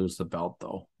Brock and lose the belt,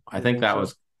 though. I think that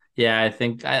was, yeah. I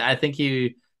think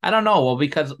he. I don't know. Well,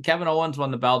 because Kevin Owens won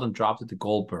the belt and dropped it to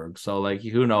Goldberg, so like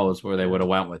who knows where they would have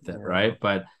went with it, right?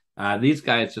 But these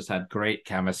guys just had great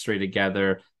chemistry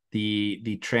together.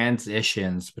 The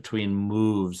transitions between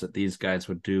moves that these guys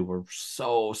would do were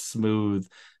so smooth.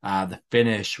 The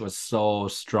finish was so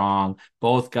strong.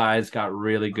 Both guys got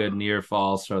really good near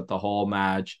falls throughout the whole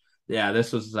match. Yeah,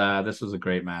 this was a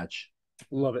great match.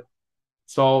 Love it.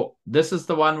 So this is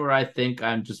the one where I think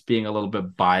I'm just being a little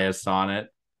bit biased on it.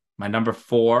 My number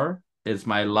 4 is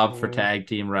my love for tag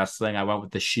team wrestling. I went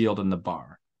with the Shield and the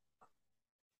Bar.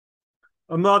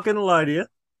 I'm not gonna lie to you.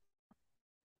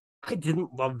 I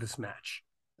didn't love this match.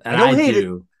 And I hate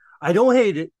do. it. I don't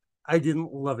hate it. I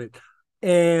didn't love it.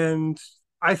 And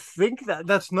I think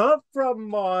that's not from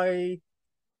my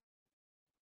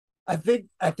I think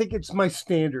it's my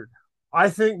standard. I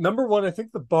think number 1, I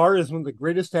think the Bar is one of the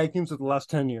greatest tag teams of the last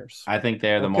 10 years. I think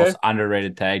they're the most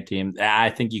underrated tag team. I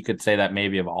think you could say that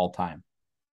maybe of all time.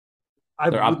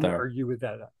 They're up there. Argue with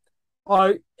that.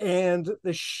 And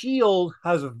the Shield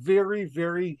has a very,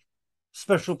 very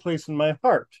special place in my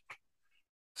heart.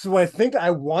 So I think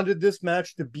I wanted this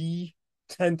match to be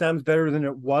 10 times better than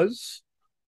it was.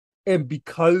 And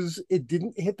because it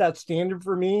didn't hit that standard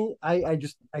for me, I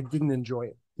didn't enjoy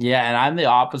it. Yeah, and I'm the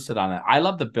opposite on it. I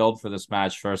love the build for this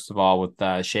match, first of all,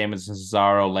 with Sheamus and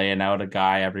Cesaro laying out a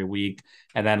guy every week.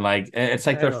 And then, like, it's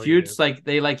like their feuds, like,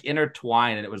 they, like,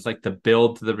 intertwine. And it was, like, the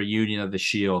build to the reunion of the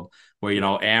Shield, where, you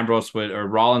know,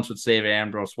 Rollins would save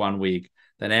Ambrose one week.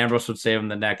 Then Ambrose would save him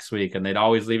the next week. And they'd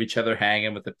always leave each other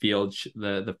hanging with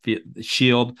the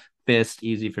Shield fist,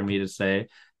 easy for me to say.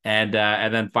 And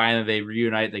then finally they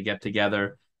reunite, they get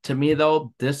together. To me,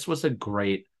 though, this was a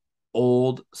great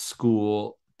old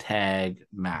school tag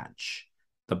match.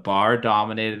 The Bar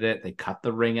dominated it. They cut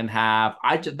the ring in half.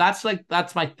 That's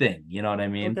my thing. You know what I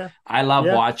mean? Okay. I love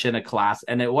watching a class,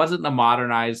 and it wasn't a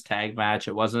modernized tag match.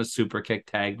 It wasn't a super kick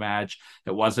tag match.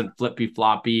 It wasn't flippy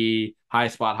floppy, high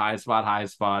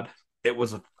spot. It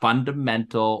was a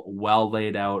fundamental, well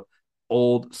laid out,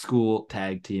 old school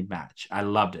tag team match. I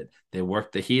loved it. They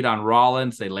worked the heat on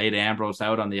Rollins. They laid Ambrose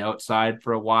out on the outside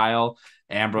for a while.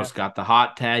 Ambrose got the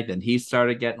hot tag. Then he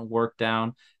started getting worked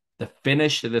down. The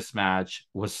finish of this match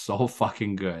was so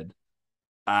fucking good.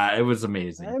 It was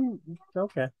amazing.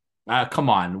 Okay. Come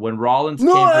on. When Rollins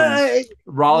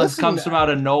comes from out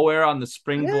of nowhere on the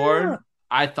springboard,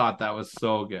 I thought that was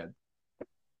so good.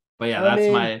 But yeah, that's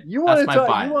my bias. You want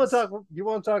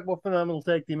to talk about phenomenal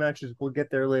tag team matches? We'll get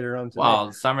there later on today. Well,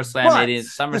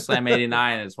 SummerSlam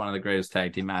 89 is one of the greatest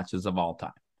tag team matches of all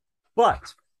time.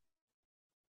 But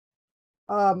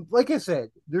like I said,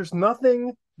 there's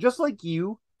nothing, just like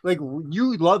you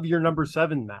love your number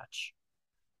 7 match.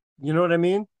 You know what I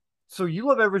mean? So you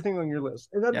love everything on your list.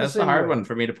 And that's a hard one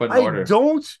for me to put in order.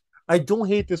 I don't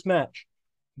hate this match.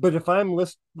 But if I'm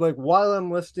while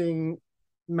I'm listing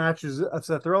matches of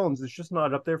Seth Rollins, it's just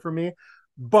not up there for me.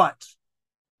 But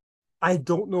I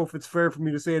don't know if it's fair for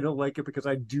me to say I don't like it, because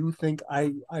I do think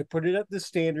I put it at the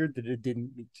standard that it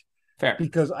didn't meet. Fair.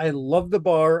 Because I love the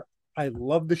Bar, I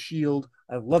love the Shield,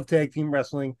 I love tag team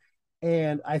wrestling,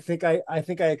 and I think I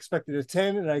expected a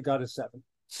 10 and I got a 7.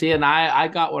 See, and I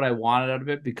got what I wanted out of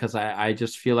it, because I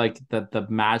just feel like that the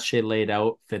match they laid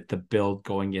out fit the build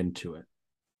going into it.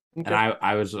 Okay. And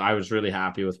I was really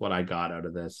happy with what I got out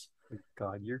of this.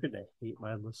 God, you're gonna hate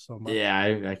my list so much. Yeah,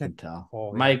 I can tell.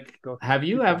 Mike, have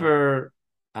you ever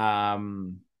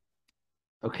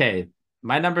okay,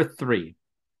 my number 3.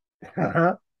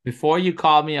 Before you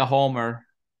call me a homer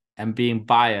and being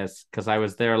biased because I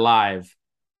was there live,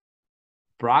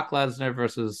 Brock Lesnar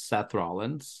versus Seth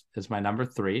Rollins is my number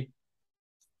 3.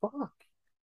 Fuck.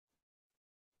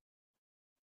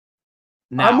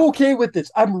 Now, I'm okay with this.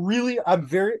 I'm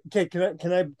very okay.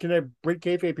 Can I break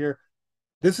kayfabe here?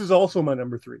 This is also my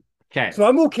number 3. Okay. So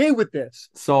I'm okay with this.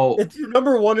 So it's your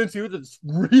number 1 and 2 that's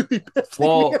really pissing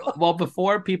me off. Well,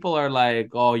 before people are like,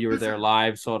 oh, you were there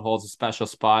live, so it holds a special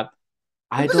spot.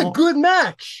 It was a good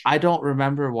match. I don't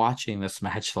remember watching this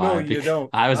match live. No, you don't.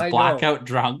 I was blackout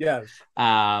drunk. Yes.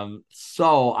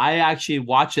 So I actually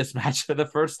watched this match for the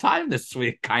first time this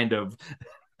week, kind of.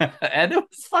 And it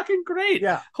was fucking great.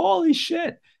 Yeah. Holy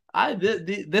shit.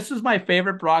 This is my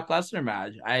favorite Brock Lesnar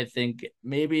match, I think,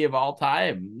 maybe of all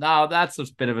time. No, that's a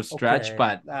bit of a stretch,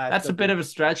 but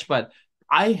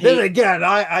I Then hate. again,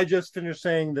 I just finished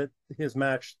saying that his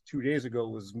match 2 days ago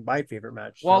was my favorite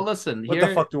match. Well, So listen, what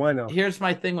the fuck do I know? here's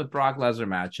my thing with Brock Lesnar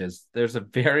matches. There's a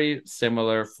very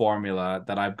similar formula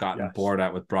that I've gotten Yes. bored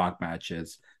at with Brock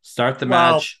matches.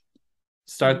 Well,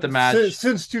 Start the match.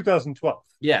 since 2012.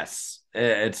 Yes,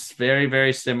 it's very,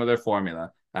 very similar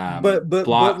formula. But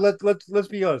Block. let's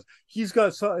be honest. He's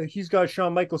got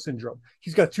Shawn Michaels syndrome.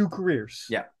 He's got two careers.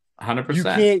 Yeah,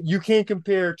 100%. You can't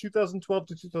compare 2012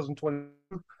 to 2020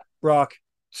 Brock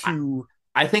to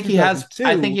I think he has. 2002.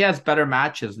 I think he has better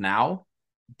matches now,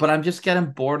 but I'm just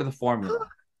getting bored of the formula.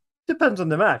 Depends on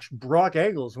the match. Brock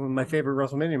Angle is one of my favorite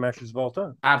WrestleMania matches of all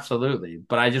time. Absolutely.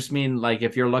 But I just mean, like,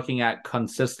 if you're looking at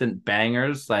consistent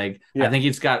bangers, like, Yeah. I think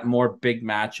he's got more big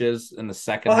matches in the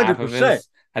second half of 100%. his.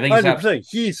 I think he's 100%.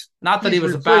 He's not that he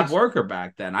was a bad worker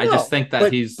back then. I just think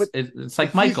that it's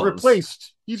like Michaels.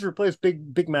 He's replaced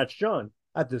big match John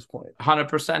at this point.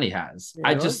 100% he has. You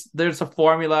know? There's a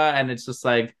formula, and it's just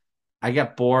like, I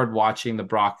get bored watching the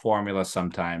Brock formula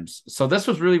sometimes. So this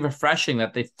was really refreshing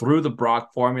that they threw the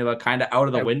Brock formula kind of out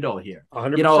of the window here.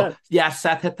 100%. You know, yeah,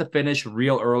 Seth hit the finish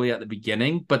real early at the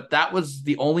beginning, but that was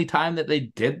the only time that they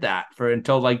did that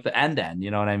until like the end.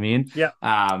 You know what I mean? Yeah.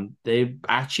 They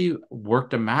actually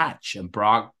worked a match, and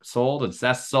Brock sold and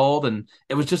Seth sold, and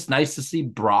it was just nice to see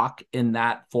Brock in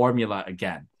that formula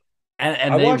again.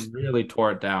 And they really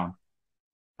tore it down.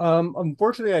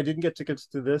 Unfortunately, I didn't get tickets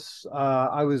to this.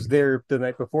 I was there the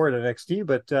night before at NXT,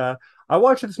 but I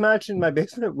watched this match in my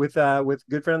basement with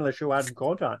good friend of the show, Adam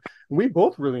Colton. We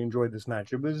both really enjoyed this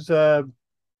match. It was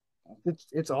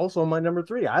it's also my number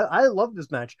 3. I love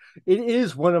this match. It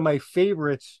is one of my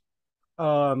favorite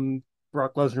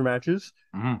Brock Lesnar matches.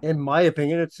 Mm-hmm. In my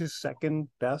opinion, it's his second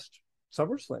best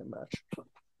SummerSlam match.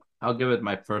 I'll give it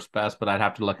my first best, but I'd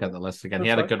have to look at the list again. That's he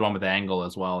had fine. a good one with Angle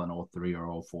as well in 03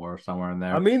 or 04, somewhere in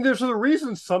there. I mean, there's a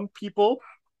reason some people,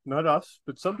 not us,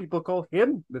 but some people call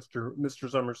him Mr.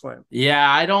 SummerSlam. Yeah,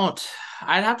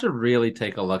 I'd have to really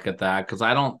take a look at that because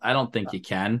I don't think you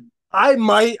can. I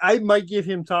might give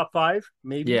him top 5,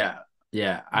 maybe.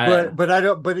 Yeah.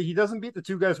 But he doesn't beat the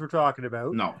two guys we're talking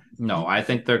about. No, I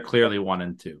think they're clearly 1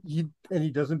 and 2.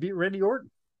 He doesn't beat Randy Orton.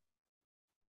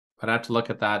 I'd have to look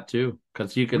at that too,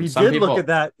 because you can. We did look at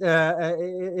that.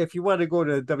 If you want to go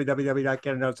to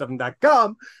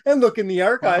www.canada7.com and look in the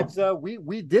archives,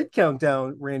 we did count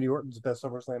down Randy Orton's best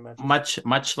SummerSlam match.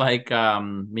 Much like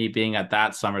me being at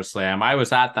that SummerSlam, I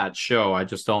was at that show. I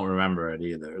just don't remember it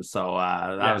either. So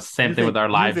that was the same thing with our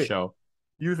live show.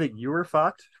 You think you were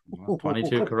fucked?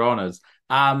 22 Coronas.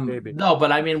 No,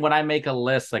 but I mean, when I make a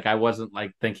list, like I wasn't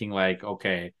like thinking like,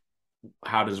 okay,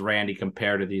 how does Randy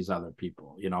compare to these other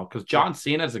people? You know, because John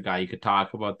Cena's a guy you could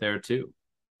talk about there too.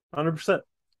 100%.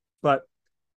 But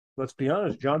let's be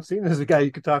honest, John Cena is a guy you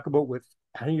could talk about with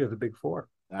any of the big 4.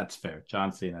 That's fair.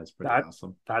 John Cena is pretty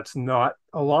awesome. That's not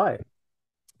a lie.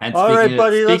 And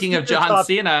speaking of John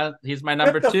Cena, he's my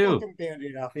number 2.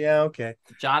 Off. Yeah, okay.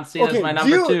 John Cena's my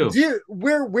number 2.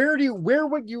 Where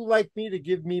would you like me to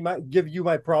give you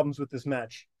my problems with this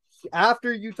match?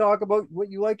 After you talk about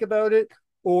what you like about it,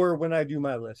 or when I do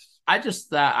my list? I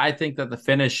think that the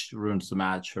finish ruins the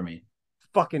match for me.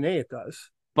 Fucking A, it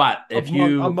does. But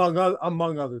among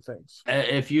other things,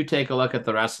 if you take a look at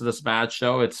the rest of this match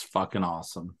show, it's fucking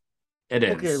awesome. It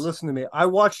is. Okay, listen to me. I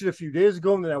watched it a few days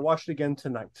ago, and then I watched it again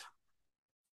tonight.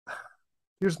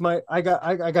 I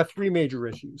got 3 major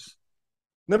issues.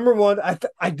 Number 1,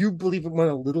 I do believe it went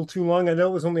a little too long. I know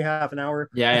it was only half an hour.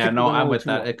 Yeah, no, I'm with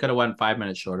that. Long. It could have went 5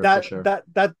 minutes shorter for sure.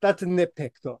 That's a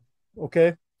nitpick though.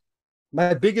 Okay.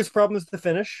 My biggest problem is the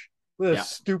finish. What a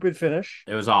stupid finish.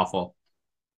 It was awful.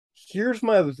 Here's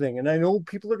my other thing, and I know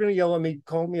people are going to yell at me,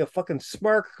 call me a fucking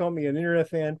smark, call me an internet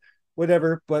fan,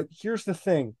 whatever, but here's the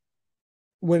thing.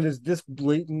 When it's this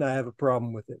blatant, I have a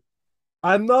problem with it.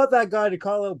 I'm not that guy to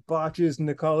call out botches and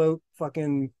to call out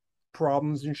fucking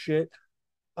problems and shit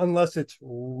unless it's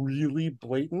really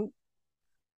blatant.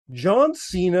 John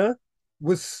Cena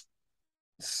was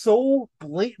so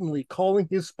blatantly calling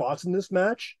his spots in this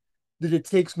match that it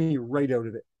takes me right out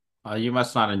of it. You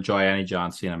must not enjoy any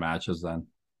John Cena matches then.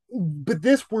 But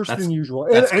this worse than usual.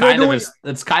 That's kind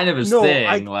of his thing.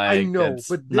 I know,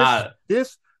 but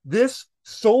this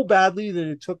so badly that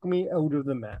it took me out of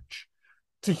the match.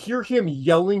 To hear him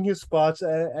yelling his spots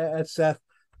at Seth,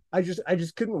 I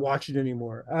just couldn't watch it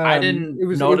anymore. I didn't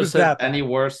notice it any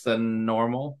worse than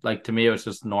normal. Like to me, it was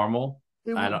just normal.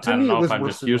 I don't know if I'm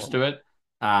just used to it.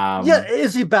 Yeah,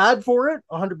 is he bad for it?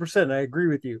 100%. I agree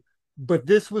with you. But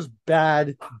this was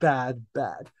bad,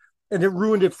 and it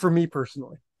ruined it for me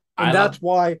personally. And that's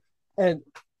why. And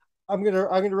I'm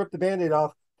gonna rip the Band-Aid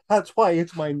off. That's why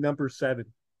it's my number 7.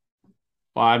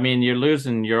 Well, I mean, you're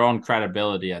losing your own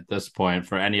credibility at this point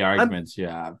for any arguments you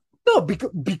have. No,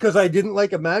 because I didn't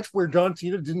like a match where John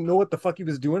Cena didn't know what the fuck he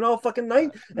was doing all fucking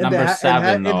night, and Number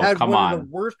seven, though, had come one on. of the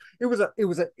worst. It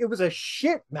was a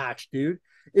shit match, dude.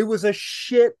 It was a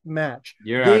shit match.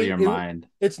 You're out of your mind.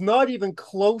 It's not even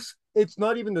close. It's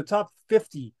not even the top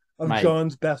 50 of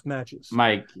John's best matches.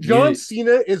 Mike, John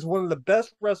Cena is one of the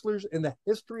best wrestlers in the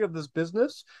history of this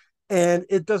business, and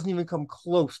it doesn't even come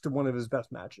close to one of his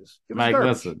best matches. Mike,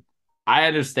 listen, I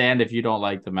understand if you don't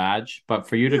like the match, but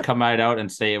for you to come out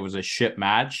and say it was a shit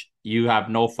match, you have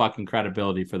no fucking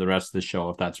credibility for the rest of the show,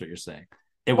 if that's what you're saying.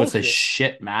 It was a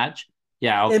shit match?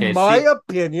 Yeah, okay. In my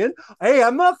opinion, hey,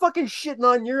 I'm not fucking shitting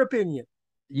on your opinion.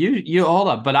 You hold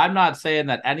up, but I'm not saying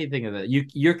that anything of that.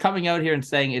 You're coming out here and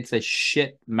saying it's a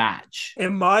shit match.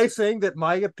 Am I saying that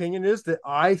my opinion is that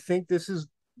I think this is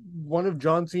one of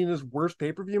John Cena's worst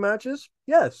pay-per-view matches?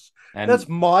 Yes. And that's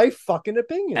my fucking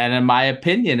opinion. And in my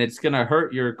opinion, it's going to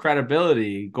hurt your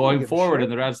credibility going forward in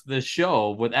the rest of this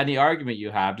show with any argument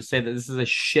you have to say that this is a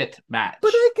shit match.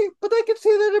 But I can say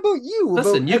that about you.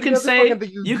 Listen, you can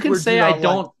say I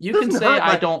don't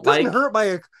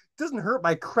doesn't hurt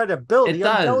my credibility.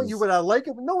 I'm telling you what I like.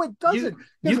 No, it doesn't.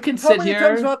 You can sit here. How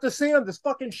many times do I have to say on this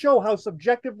fucking show how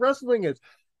subjective wrestling is?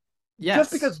 Yes.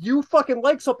 Just because you fucking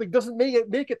like something doesn't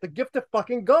make it the gift of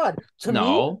fucking God. To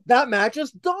me, that match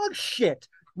is dog shit.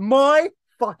 My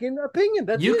fucking opinion.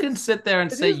 That's you can sit there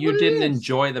and say you didn't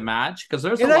enjoy the match, because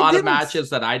there's a lot of matches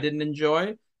that I didn't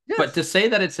enjoy. Yes. But to say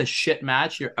that it's a shit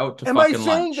match, you're out to fucking lunch. Am I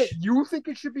saying that you think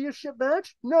it should be a shit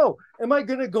match? No. Am I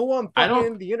going to go on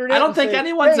fucking the internet? I don't think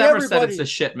anyone's ever said it's a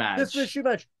shit match. This is a shit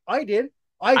match. I did.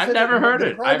 I've never heard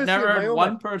it. I've never heard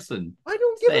one person. I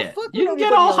don't give a fuck. You can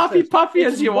get all huffy puffy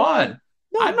as you want.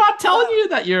 No, I'm not telling you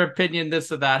that your opinion,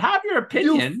 this or that. Have your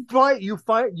opinion.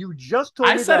 You just told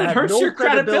me I said it hurts your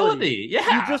credibility.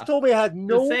 Yeah. You just told me I had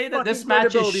no to say that this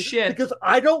match is shit because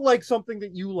I don't like something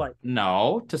that you like.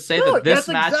 No, to say that this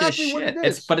match is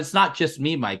shit. But it's not just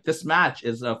me, Mike. This match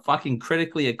is a fucking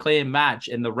critically acclaimed match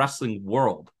in the wrestling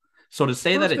world. So to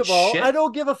say that it's shit, I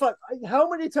don't give a fuck. How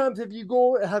many times have you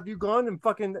gone and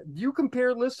fucking? Do you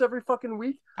compare lists every fucking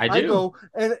week? I do. I go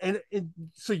and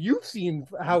so you've seen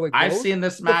how it goes. I've seen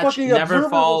this match never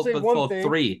fall below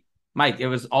 3. Mike, it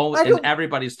was always in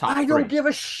everybody's top 3. I don't give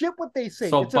a shit what they say.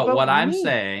 So, but what I'm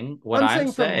saying, I'm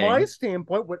saying from my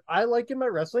standpoint, what I like in my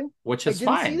wrestling, which is I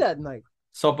didn't fine. see that night.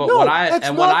 So, but what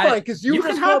I because you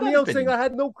just called me out saying I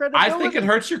had no credibility. I think it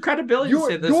hurts your credibility to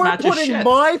say this match is shit. You're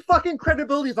putting my fucking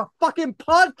credibility as a fucking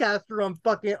podcaster on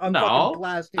fucking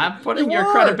blast. I'm putting your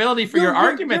credibility for your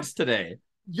arguments today.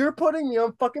 You're putting me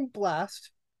on fucking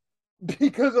blast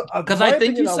because I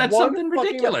think you said something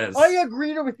ridiculous. I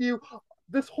agreed with you.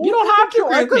 This whole you don't have to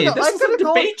agree with me. This is a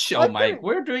debate show, Mike.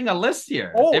 We're doing a list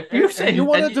here. Oh, if you say you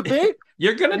want to debate,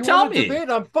 you're going to tell me. Debate,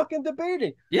 I'm fucking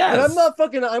debating. Yes. And I'm not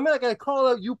going to call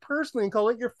out you personally and call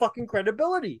it your fucking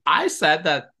credibility. I said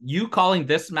that you calling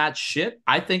this match shit,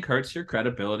 I think hurts your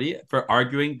credibility for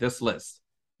arguing this list.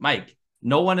 Mike,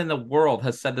 no one in the world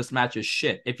has said this match is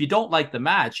shit. If you don't like the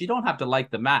match, you don't have to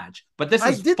like the match. But this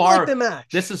is like the match.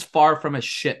 This is far from a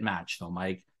shit match, though,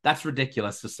 Mike. That's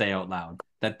ridiculous to say out loud.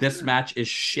 That this match is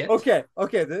shit. Okay.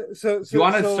 So you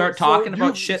want to start talking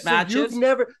about shit matches?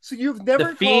 You've never.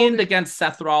 The Fiend against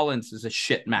Seth Rollins is a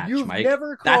shit match, Mike.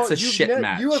 That's a shit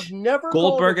match. You have never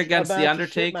Goldberg against the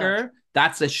Undertaker.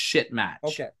 That's a shit match.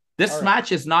 Okay. This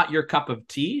match is not your cup of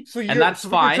tea, and that's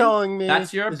fine.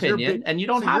 That's your opinion, and you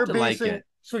don't have to like it.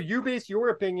 So you base your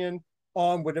opinion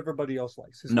on what everybody else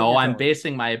likes. No, I'm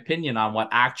basing my opinion on what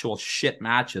actual shit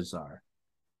matches are.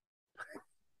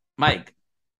 Mike,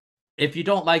 if you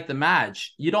don't like the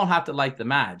match, you don't have to like the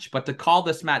match. But to call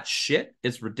this match shit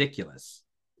is ridiculous.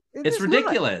 It's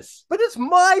ridiculous. But it's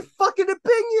my fucking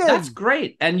opinion. That's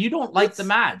great. And you don't like the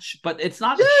match, but it's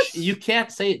not. You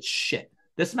can't say it's shit.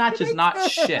 This match is not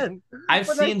shit. I've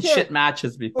seen shit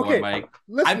matches before, Mike.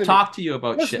 I've talked to you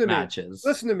about shit matches.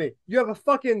 Listen to me. You have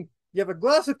a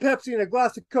glass of Pepsi and a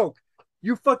glass of Coke.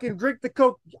 You fucking drink the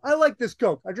Coke. I like this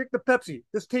Coke. I drink the Pepsi.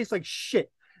 This tastes like shit.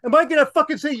 Am I gonna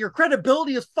fucking say your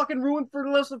credibility is fucking ruined for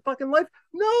the rest of fucking life?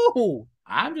 No.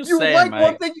 I'm just saying, you like Mike,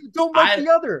 one thing, you don't like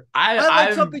the other. I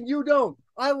like something you don't.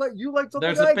 You like something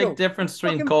there's a big difference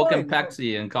between Coke and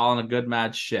Pepsi and calling a good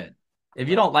match shit. If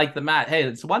you don't like the match, hey,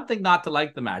 it's one thing not to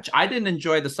like the match. I didn't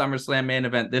enjoy the SummerSlam main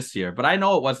event this year, but I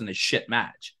know it wasn't a shit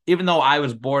match. Even though I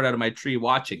was bored out of my tree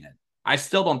watching it, I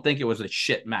still don't think it was a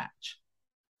shit match.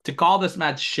 To call this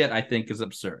match shit, I think, is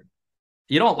absurd.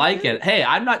 You don't like it. Hey,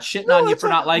 I'm not shitting No, on you it's for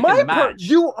like not liking the match.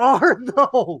 you are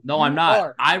though. No, You I'm not.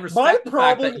 are. I My respect the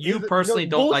fact problem that you is personally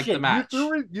don't like the bullshit. match.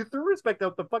 You threw respect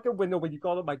out the fucking window when you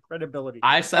called it my credibility.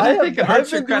 I said I think it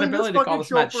hurts your I've been doing this credibility to call fucking this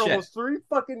show match for shit. almost 3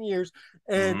 fucking years,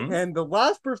 and the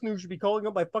last person who should be calling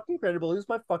up my fucking credibility is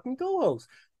my fucking co-host.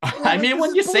 I mean,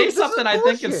 when you say something I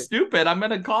think is stupid, I'm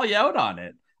going to call you out on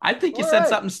it. I think you said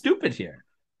something stupid here.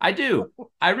 I do.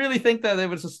 I really think that it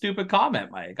was a stupid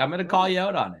comment, Mike. I'm going to call you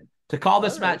out on it. To call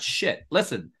this match shit.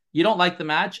 Listen, you don't like the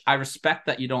match. I respect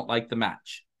that you don't like the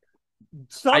match.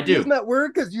 Stop using that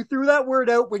word because you threw that word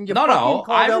out when you called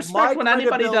I out respect my when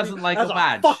anybody doesn't like as a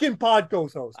match. Fucking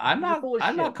podcast host. I'm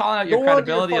not calling out your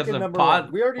credibility as a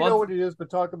pod. We already know what it is, but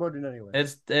talk about it anyway.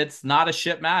 It's not a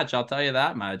shit match. I'll tell you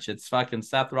that much. It's fucking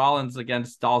Seth Rollins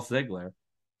against Dolph Ziggler.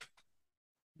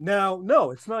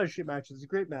 No, it's not a shit match. It's a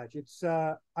great match. It's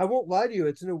I won't lie to you.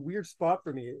 It's in a weird spot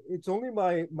for me. It's only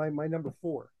my number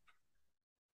 4.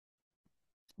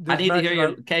 I need to hear your.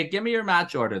 Okay, give me your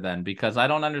match order then, because I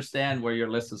don't understand where your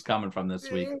list is coming from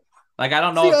this week. Like, I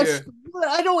don't know if you're.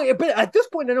 I don't. But at this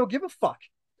point, I don't give a fuck,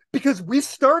 because we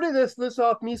started this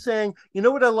off me saying, you know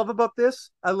what I love about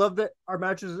this? I love that our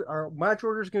match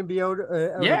order is going to be out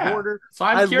of order. So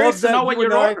I'm curious to know what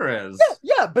your order is.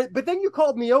 Yeah, but then you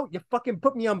called me out. You fucking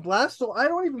put me on blast, so I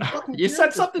don't even fucking. You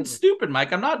said something stupid,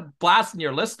 Mike. I'm not blasting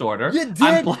your list order. You did.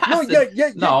 I'm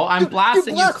blasting. I'm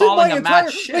blasting you calling a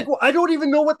match shit. Like, well, I don't even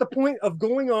know what the point of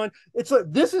going on. It's like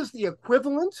this is the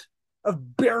equivalent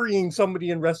of burying somebody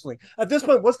in wrestling. At this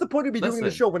point, what's the point of me doing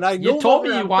the show when I know you told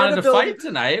me you wanted to fight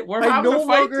tonight? We're having a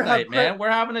fight tonight, man.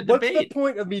 We're having a debate. What's the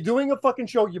point of me doing a fucking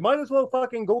show? You might as well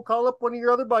fucking go call up one of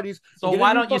your other buddies. So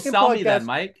why don't you sell me then,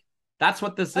 Mike? That's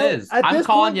what this is. I'm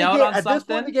calling you out on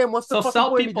something. So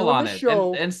sell people on it.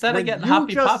 Instead of getting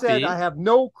huffy puffy, I have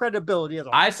no credibility.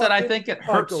 I said I think it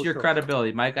hurts your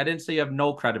credibility, Mike. I didn't say you have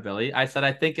no credibility. I said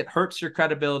I think it hurts your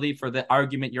credibility for the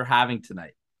argument you're having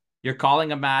tonight. You're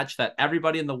calling a match that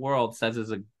everybody in the world says is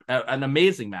an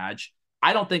amazing match.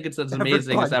 I don't think it's as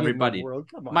amazing as everybody.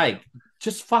 Mike,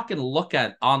 just fucking look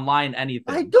at online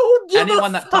anything. I don't give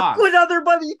anyone a fuck what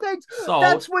everybody thinks. So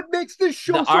that's what makes this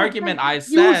show. The argument I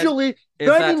said usually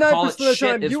 99% of the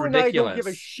time, you and I don't give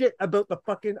a shit about the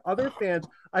fucking other fans.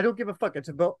 I don't give a fuck. It's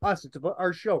about us. It's about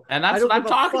our show. And that's what I'm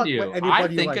talking to you. I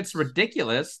think it's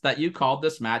ridiculous that you called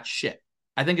this match shit.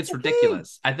 I think it's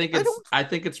ridiculous. I think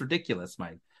it's ridiculous,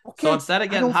 Mike. Okay, so instead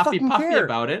of getting huffy puffy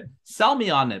about it, sell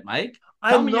me on it, Mike.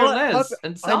 Tell me your list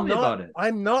and tell me about it.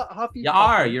 I'm not huffy. You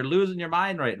are. You're losing your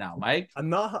mind right now, Mike.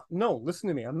 I'm not. No, listen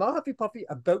to me. I'm not huffy puffy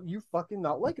about you fucking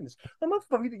not liking this. I'm not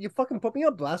puffy that you fucking put me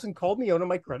on blast and called me out on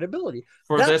my credibility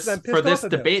for this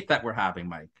debate that we're having,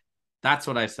 Mike. That's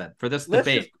what I said. For this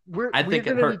debate, I think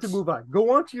it hurts. Need to move on.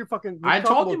 Go on to your fucking. I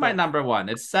told you my number 1.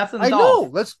 It's Seth and Dolph.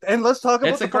 I know. Let's talk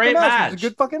about. It's a great match. It's a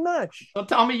good fucking match. So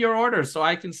tell me your order so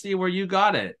I can see where you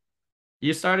got it.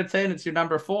 You started saying it's your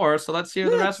number 4, so let's hear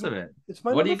the rest of it.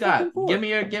 What do you got? 4. Give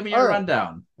me your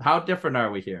rundown. How different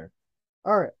are we here?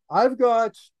 All right, I've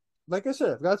got, like I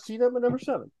said, I've got Cena at my number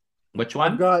 7. Which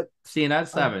one? I've got Cena at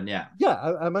 7. Yeah,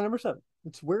 I'm my number 7.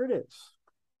 It's where it is.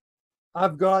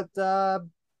 I've got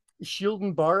Shield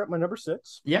and Bar at my number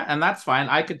 6. Yeah, and that's fine.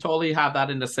 I could totally have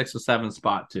that in the 6 or 7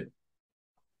 spot too.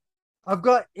 I've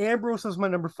got Ambrose as my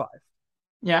number 5.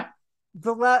 Yeah.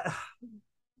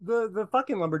 The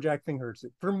fucking lumberjack thing hurts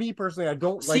it. For me personally, I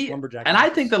don't like lumberjack. And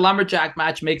matches. I think the lumberjack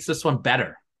match makes this one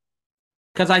better.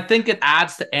 Because I think it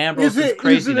adds to Ambrose's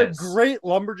craziness. Is it a great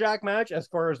lumberjack match as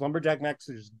far as lumberjack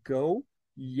matches go?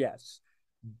 Yes.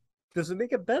 Does it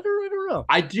make it better? I don't know.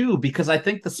 I do, because I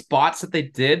think the spots that they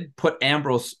did put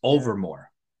Ambrose over more.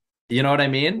 You know what I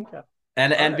mean? Okay.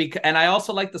 And I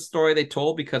also like the story they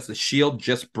told, because the Shield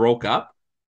just broke up,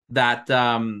 that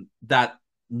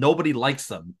nobody likes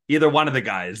them, either one of the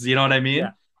guys. You know what I mean?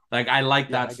 Yeah. Like, I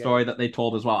like that story that they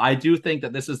told as well. I do think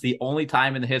that this is the only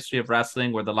time in the history of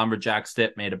wrestling where the lumberjack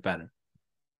stip made it better.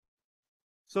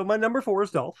 So my number 4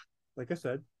 is Dolph, like I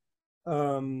said.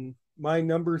 My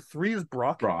number 3 is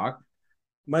Brock.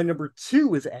 My number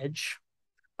 2 is Edge.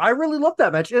 I really love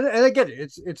that match. And I get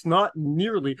it. It's not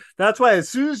nearly. That's why as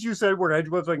soon as you said where Edge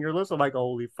was on your list, I'm like,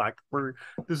 holy fuck,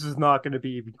 this is not going to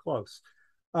be even close.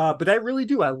 But I really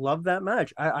do. I love that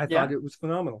match. I thought it was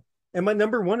phenomenal. And my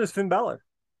number 1 is Finn Balor.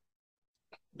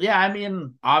 Yeah, I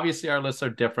mean, obviously our lists are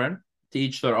different, to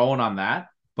each their own on that.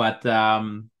 But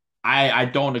I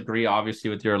don't agree, obviously,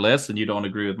 with your list, and you don't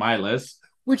agree with my list.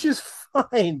 Which is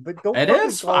fine, but don't. It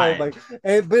is fine.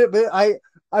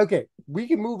 Okay, we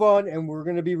can move on, and we're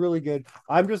going to be really good.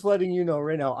 I'm just letting you know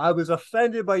right now. I was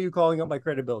offended by you calling up my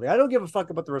credibility. I don't give a fuck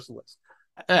about the rest of the list.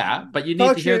 Yeah, but you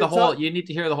need to hear the whole. You need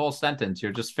to hear the whole sentence.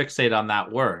 You're just fixated on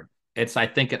that word. I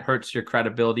think it hurts your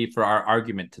credibility for our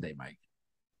argument today, Mike.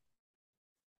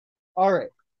 All right.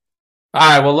 All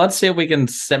right, well, let's see if we can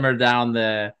simmer down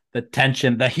the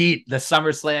tension, the heat, the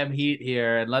SummerSlam heat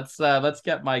here, and let's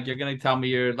get Mike. You're gonna tell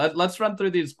me let's run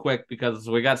through these quick because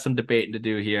we got some debating to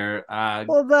do here.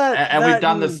 Well, And we've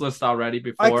done this list already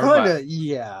before. I kind of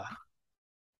yeah.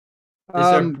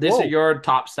 These are your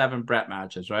top 7 Bret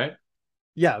matches, right?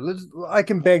 Yeah, I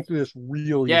can bang through this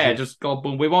real easy. Yeah, just go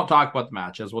boom. We won't talk about the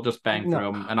matches. We'll just bang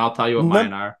through them, and I'll tell you what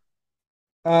mine are.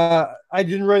 I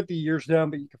didn't write the years down,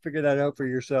 but you can figure that out for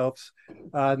yourselves.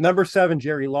 Number 7,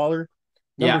 Jerry Lawler.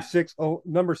 Number 6,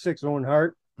 Owen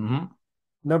Hart. Mm-hmm.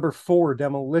 Number 4,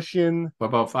 Demolition. What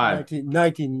about 5?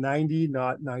 1990,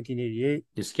 not 1988.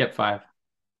 You skipped 5.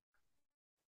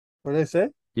 What did I say?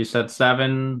 You said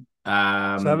 7.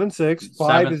 7, 6.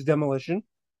 5 is Demolition.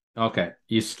 Okay,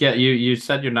 you said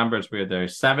your numbers weird there.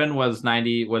 7 was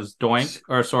 90 was Doink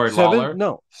or sorry 7, Lawler.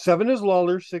 No, 7 is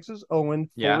Lawler, 6 is Owen,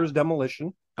 4 is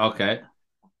Demolition. Okay.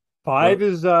 5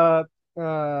 is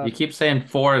you keep saying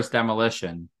 4 is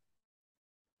Demolition.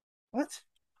 What?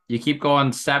 You keep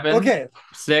going 7. Okay.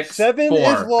 6. 7 4.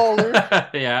 is Lawler.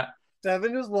 Yeah.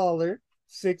 7 is Lawler.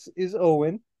 6 is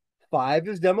Owen. 5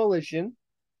 is Demolition.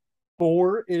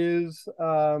 4 is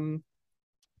the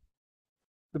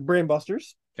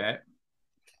Brainbusters. Okay.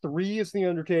 3 is the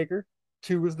Undertaker.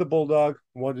 2 is the Bulldog.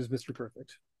 1 is Mr.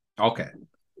 Perfect. Okay.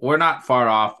 We're not far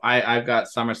off. I've got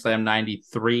SummerSlam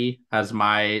 93 as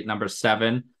my number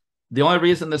 7. The only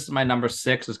reason this is my number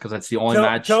 6 is because it's the only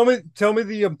match. Tell me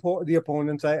the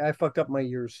opponents. I fucked up my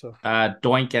years. So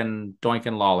Doink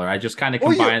and Lawler. I just kind of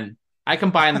combine. I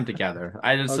combine them together.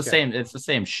 It's the same. It's the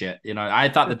same shit. You know, I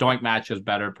thought the Doink match was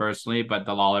better personally, but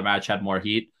the Lawler match had more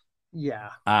heat. Yeah.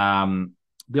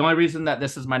 The only reason that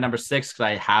this is my number 6 because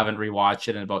I haven't rewatched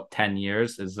it in about 10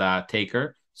 years is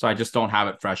Taker, so I just don't have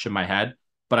it fresh in my head.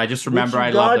 But I just remember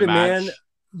I love the match.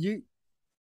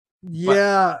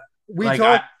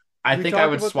 I think I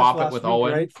would swap it with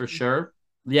Owen, right? For sure.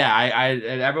 Yeah, I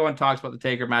everyone talks about the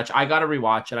Taker match. I got to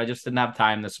rewatch it. I just didn't have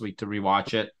time this week to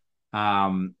rewatch it.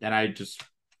 And I just,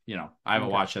 I haven't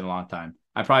watched it in a long time.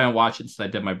 I probably haven't watched it since I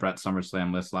did my Bret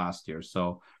SummerSlam list last year.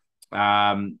 So,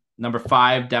 number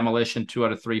 5, Demolition, 2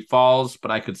 out of 3 falls, but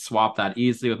I could swap that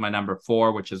easily with my number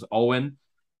 4, which is Owen.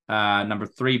 Number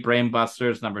 3,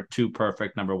 Brainbusters. Number 2,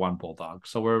 Perfect. Number 1, Bulldog.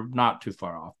 So we're not too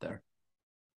far off there.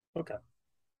 Okay.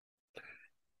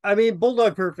 I mean,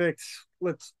 Bulldog Perfect,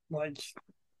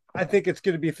 I think it's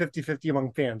going to be a 50-50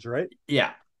 among fans, right?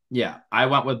 Yeah. Yeah. I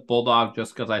went with Bulldog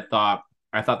just because I thought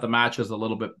the match was a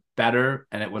little bit better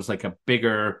and it was like a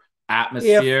bigger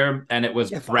atmosphere and it was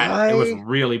Bret. It was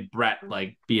really Bret,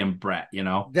 like being Bret,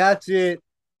 That's it.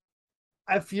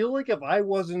 I feel like if I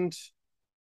wasn't,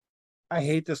 I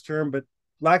hate this term, but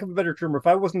lack of a better term, if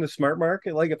I wasn't a smart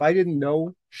market, like if I didn't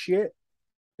know shit,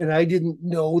 and I didn't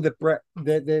know that Bret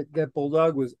that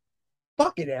Bulldog was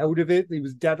fucking out of it. He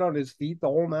was dead on his feet the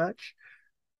whole match.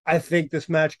 I think this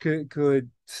match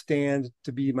could stand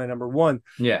to be my number 1.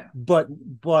 Yeah. But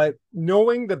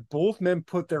knowing that both men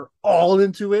put their all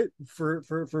into it for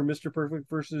Mr. Perfect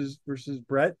versus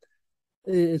Bret,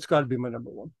 it's got to be my number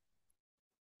 1.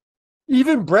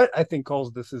 Even Bret, I think,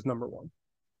 calls this his number 1.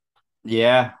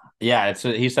 Yeah. Yeah.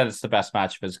 He said it's the best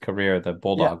match of his career, the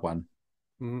Bulldog one.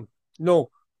 Mm-hmm. No.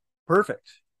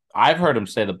 Perfect. I've heard him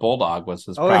say the Bulldog was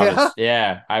his proudest.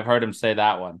 Yeah, I've heard him say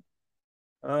that one.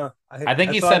 I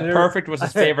think he said Perfect was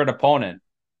his favorite opponent.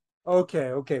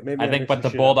 Okay. Maybe I think, but the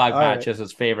Bulldog match is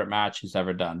his favorite match he's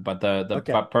ever done. But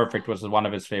but Perfect was one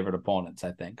of his favorite opponents,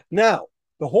 I think. Now,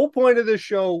 the whole point of this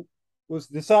show was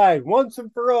decide once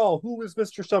and for all who was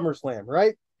Mr. SummerSlam,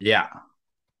 right? Yeah.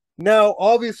 Now,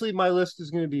 obviously, my list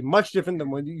is going to be much different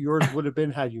than what yours would have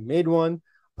been had you made one.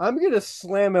 I'm going to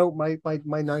slam out my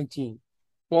 19.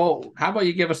 Well, how about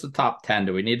you give us the top 10?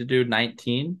 Do we need to do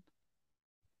 19? Do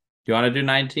you want to do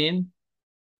 19?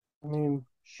 I mean,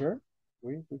 sure.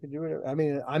 We could do it. I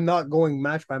mean, I'm not going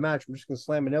match by match. I'm just going to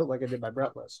slam it out like I did my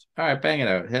Bret list. All right, bang it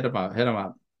out. Hit him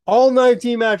up. All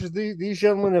 19 matches these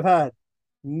gentlemen have had.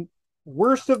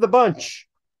 Worst of the bunch.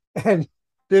 And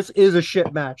this is a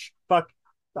shit match. Fuck.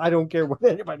 I don't care what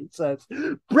anybody says.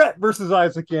 Bret versus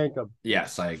Isaac Yankem.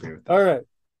 Yes, I agree with that. All right.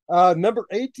 Number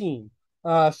 18,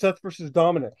 Seth versus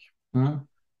Dominic. Mm-hmm.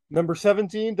 Number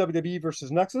 17, WWE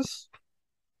versus Nexus.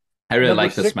 I really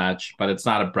like this match, but it's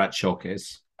not a Bret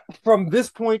showcase. From this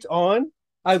point on,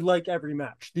 I like every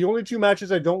match. The only 2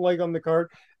 matches I don't like on the card,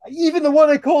 even the one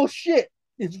I call shit,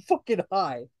 is fucking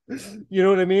high. You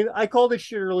know what I mean? I called it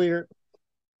shit earlier.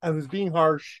 I was being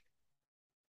harsh.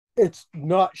 It's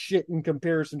not shit in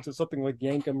comparison to something like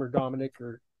Yankem or Dominic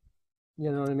or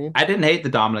You know what I mean? I didn't hate the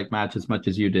Dominic match as much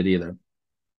as you did either.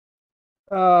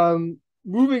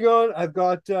 Moving on, I've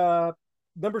got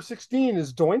number 16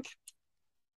 is Doink.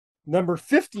 Number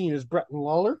 15 is Bret and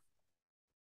Lawler.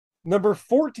 Number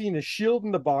 14 is Shield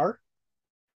and the Bar.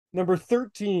 Number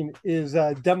 13 is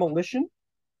Demolition.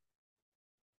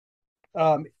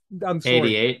 I'm sorry,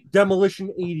 88.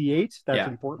 Demolition 88. That's Yeah.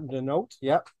 important to note.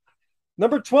 Yep.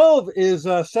 Number 12 is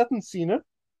Seth and Cena.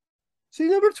 See,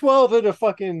 number 12 out of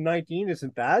fucking 19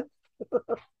 isn't bad.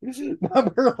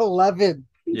 Number 11.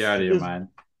 You're out of your mind.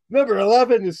 Number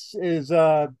 11 is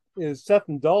Seth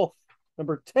and Dolph.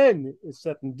 Number 10 is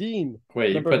Seth and Dean.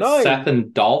 Wait, number you put 9, Seth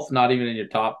and Dolph not even in your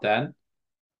top 10?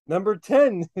 Number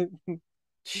 10.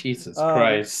 Jesus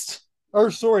Christ.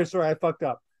 Or sorry, I fucked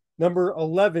up. Number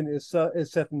 11 is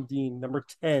Seth and Dean. Number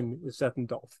 10 is Seth and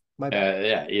Dolph.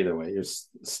 Yeah, either way, you're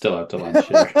still out to lunch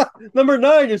here. Number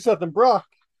 9 is Seth and Brock.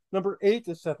 Number 8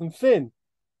 is Seth and Finn.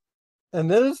 And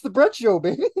then it's the Bret Show,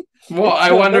 baby. Well,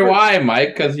 I wonder why, Mike,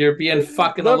 because you're being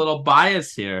fucking a little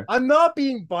biased here. I'm not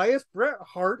being biased. Bret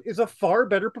Hart is a far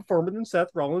better performer than Seth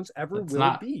Rollins ever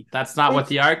be. That's not what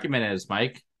the argument is,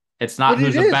 Mike. It's not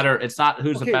who's a better. It's not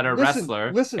who's a better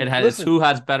wrestler. It's who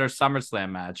has better SummerSlam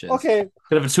matches. Okay.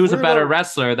 But if it's who's a better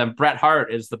wrestler, then Bret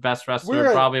Hart is the best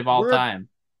wrestler probably of all time.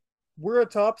 We're a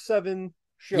top 7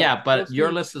 show. Yeah, but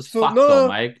your list is fucked though,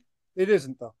 Mike. It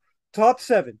isn't though. Top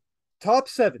 7.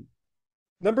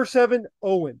 Number 7,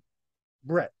 Owen.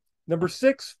 Bret. Number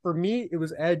 6 for me, it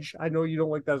was Edge. I know you don't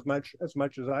like that as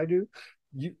much as I do.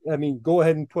 Go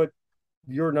ahead and put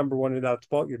your number 1 in that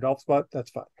spot, your Dolph spot.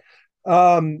 That's fine.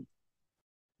 And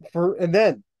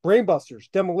then Brainbusters,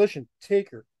 Demolition,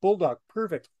 Taker, Bulldog,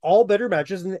 Perfect, all better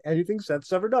matches than anything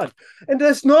Seth's ever done. And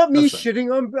that's not me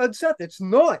shitting on Seth. It's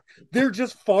not. They're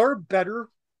just far better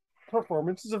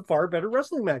performances and far better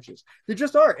wrestling matches. They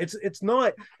just are. It's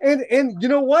not. And you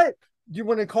know what? You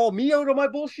want to call me out on my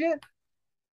bullshit?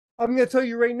 I'm going to tell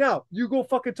you right now. You go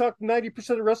fucking talk to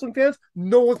 90% of wrestling fans.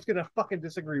 No one's going to fucking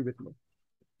disagree with me.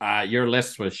 Your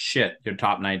list was shit. Your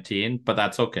top 19, but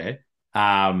that's okay.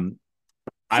 I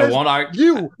won't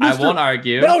argue. I won't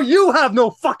argue. No, you have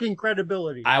no fucking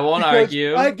credibility. I won't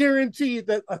argue. I guarantee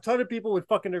that a ton of people would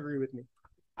fucking agree with me.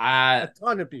 A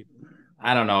ton of people.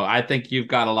 I don't know. I think you've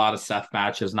got a lot of Seth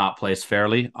matches not placed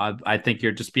fairly. I think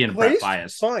you're just being Bret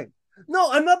biased. Fine.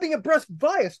 No, I'm not being a Bret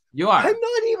biased. You are. I'm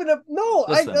not even a no.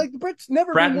 Listen, I like Bret's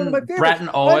never been one of my favorites. Bret and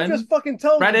Owen. I'm just fucking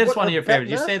telling Bret you is one of your favorites.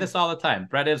 You say this all the time.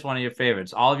 Bret is one of your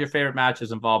favorites. All of your favorite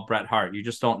matches involve Bret Hart. You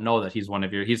just don't know that he's one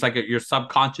of your. He's like your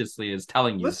subconsciously is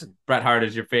telling you. Listen, Bret Hart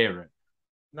is your favorite.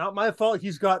 Not my fault.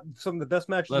 He's got some of the best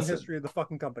matches in history of the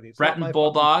fucking company. Bret and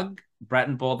Bulldog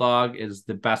is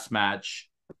the best match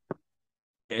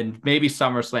in maybe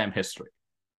SummerSlam history.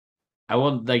 I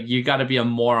won't like. You got to be a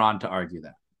moron to argue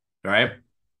that, right?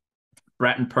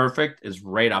 Bret and Perfect is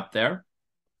right up there.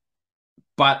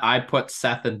 But I put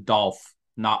Seth and Dolph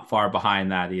not far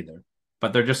behind that either.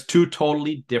 But they're just two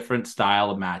totally different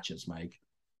style of matches, Mike.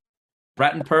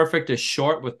 Bret and Perfect is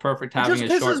short with Perfect having a short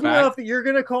back. It just pisses me off that you're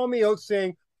going to call me out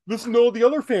saying, listen to all the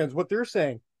other fans, what they're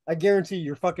saying. I guarantee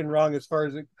you're fucking wrong as far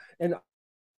as it. And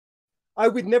I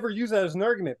would never use that as an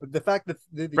argument, but the fact that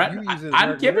Bret, you use it as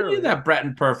I'm giving you that Bret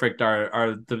and Perfect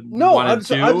are the no, 1 and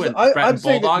 2, and Bret and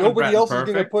saying Bulldog that nobody and else Bret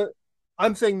is going to put.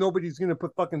 I'm saying nobody's going to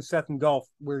put fucking Seth and Dolph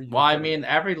where you. Well, I mean,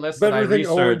 every list that I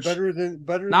researched, better than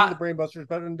the Brainbusters,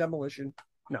 better than Demolition.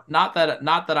 No, not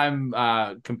that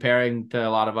I'm comparing to a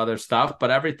lot of other stuff, but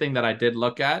everything that I did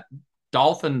look at,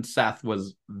 Dolph and Seth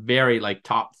was very like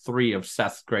top 3 of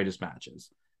Seth's greatest matches.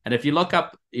 And if you look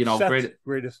up, Seth's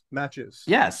greatest matches,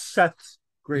 yes, Seth's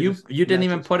greatest. You didn't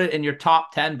even put it in your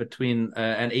top 10 between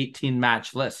an 18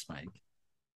 match list, Mike.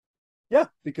 Yeah,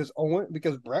 because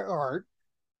Bret Hart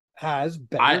has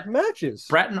better matches.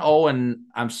 Bret and Owen,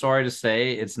 I'm sorry to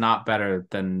say, it's not better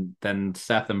than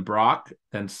Seth and Brock,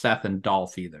 than Seth and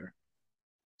Dolph either.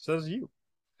 Says you.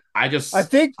 I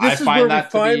think this is where we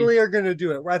finally are going to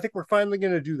do it. I think we're finally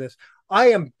going to do this. I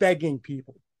am begging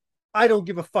people. I don't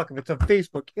give a fuck if it's on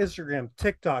Facebook, Instagram,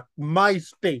 TikTok,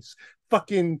 MySpace,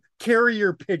 fucking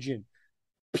Carrier Pigeon.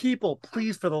 People,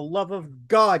 please, for the love of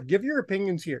God, give your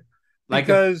opinions here.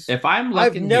 Because if I'm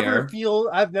looking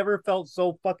I've never felt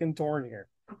so fucking torn here.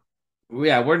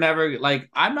 Yeah, we're never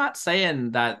I'm not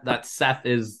saying that Seth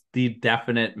is the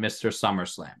definite Mr.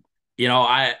 SummerSlam.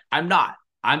 I'm not.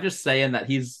 I'm just saying that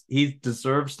he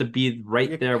deserves to be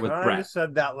right there with Bret. I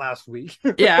said that last week.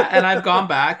 Yeah, and I've gone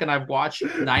back and I've watched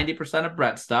 90% of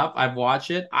Bret stuff. I've watched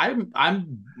it. Hey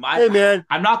man,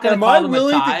 I'm not going to call him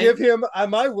a tie.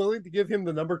 Am I willing to give him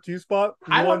the number 2 spot?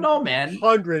 I don't know, man.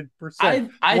 100%.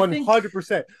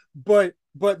 100%. But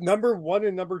but number 1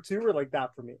 and number 2 are like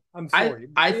that for me. I'm sorry.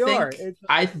 I They think are. It's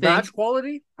I think match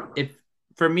quality. if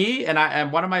for me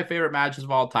and one of my favorite matches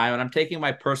of all time, and I'm taking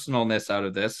my personalness out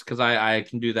of this because I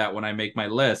can do that when I make my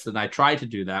list, and I try to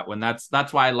do that when that's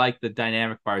why I like the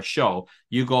dynamic bar show.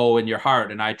 You go in your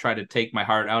heart, and I try to take my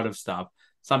heart out of stuff.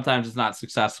 Sometimes it's not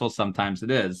successful, sometimes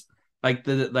it is. Like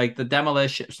the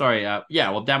demolition,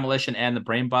 demolition and the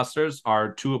brain busters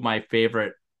are two of my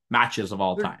favorite matches of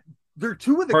all time. They're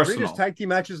two of the Personal. greatest tag team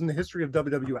matches in the history of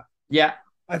WWF. Yeah,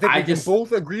 I think we can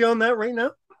both agree on that right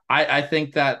now. I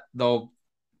think that though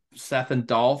Seth and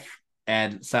Dolph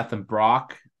and Seth and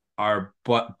Brock are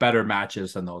better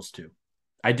matches than those two.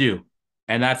 I do.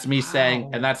 And that's me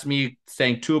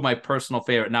saying two of my personal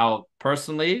favorite. Now,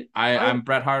 personally, I'm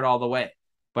Bret Hart all the way.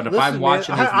 But if I'm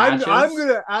watching these matches, I'm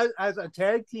gonna, as a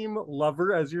tag team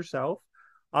lover as yourself,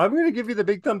 I'm gonna give you the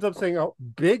big thumbs up, saying, "Oh,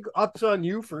 big ups on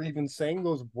you for even saying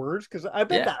those words," because I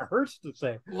bet that hurts to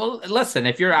say. Well, listen,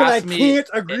 if you're asking me, I can't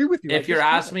agree with you. If you're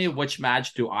asking me which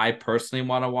match do I personally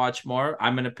want to watch more,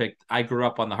 I'm gonna pick. I grew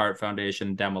up on the Hart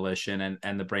Foundation, Demolition,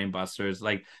 and the Brain Busters.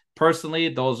 Like personally,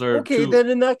 those are okay. Then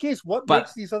in that case, what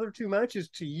makes these other two matches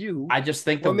to you? I just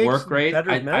think they work great.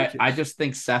 I just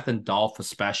think Seth and Dolph,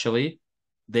 especially.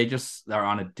 They just are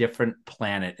on a different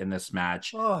planet in this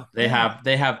match. Oh, they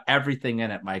have everything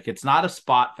in it, Mike. It's not a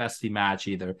spot festy match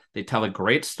either. They tell a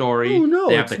great story. Oh, no,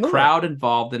 they have the crowd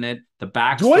involved in it. The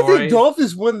backstory. Do I think Dolph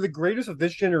is one of the greatest of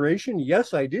this generation?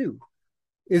 Yes, I do.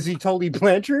 Is he Tully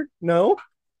Blanchard? No.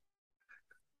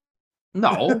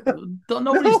 No,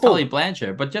 nobody's Tully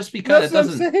Blanchard. But just because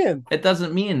it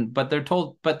doesn't mean. But they're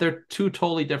two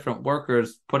totally different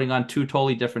workers putting on two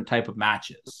totally different type of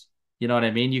matches. You know what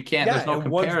I mean? You can't. There's no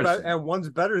comparison. One's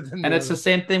better than. And it's the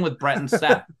same thing with Bret and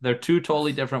Seth. They're two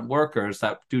totally different workers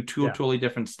that do two totally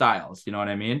different styles. You know what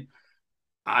I mean?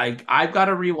 I've got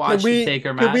to rewatch the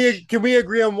Taker match. Can we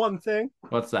agree on one thing?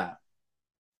 What's that?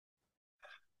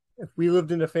 If we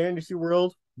lived in a fantasy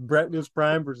world, Bret in his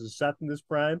prime versus Seth in his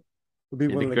prime would be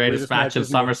one of the greatest match in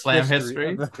SummerSlam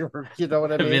history. You know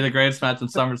what I mean? It'd be the greatest match in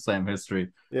SummerSlam history.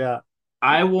 Yeah.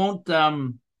 I won't.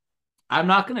 I'm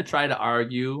not going to try to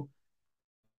argue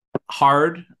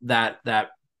hard that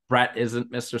Bret isn't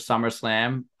Mr.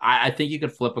 SummerSlam. I think you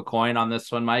could flip a coin on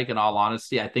this one, Mike. In all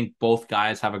honesty, I think both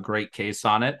guys have a great case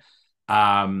on it.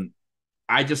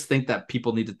 I just think that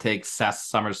people need to take Seth's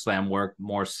SummerSlam work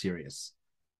more serious.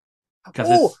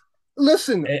 Because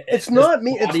it's not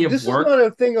me. This is not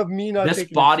a thing of me not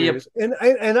taking it serious.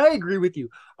 And I agree with you.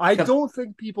 I don't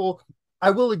think people. I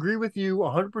will agree with you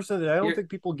 100% that I don't think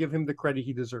people give him the credit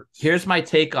he deserves. Here's my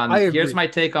take on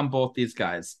both these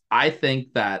guys. I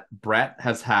think that Bret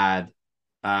has had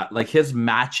like his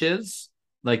matches,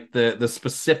 like the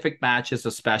specific matches,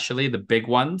 especially the big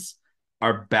ones,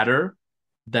 are better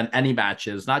than any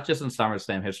matches, not just in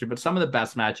SummerSlam history, but some of the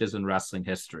best matches in wrestling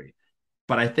history.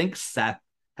 But I think Seth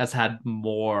has had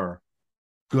more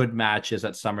good matches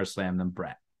at SummerSlam than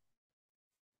Bret.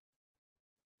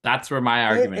 That's where my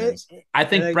argument is. I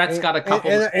think Bret's got a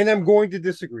couple, and I'm going to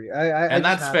disagree. And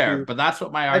that's fair, but that's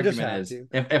what my argument is.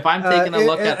 If I'm taking a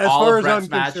look at all of Bret's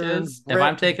matches, if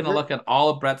I'm taking a look at all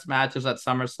of Bret's matches at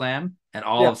SummerSlam and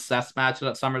all of Seth's matches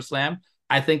at SummerSlam,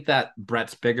 I think that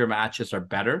Bret's bigger matches are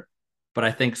better, but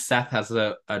I think Seth has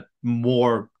a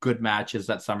more good matches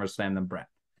at SummerSlam than Bret.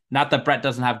 Not that Bret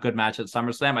doesn't have good matches at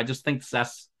SummerSlam. I just think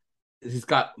he's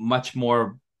got much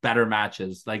more better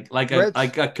matches, like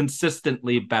a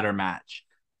consistently better match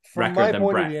from my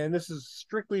point of view, and this is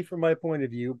strictly from my point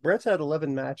of view. Bret's had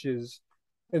 11 matches,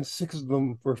 and 6 of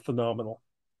them were phenomenal.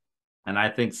 And I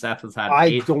think Seth has had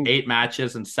eight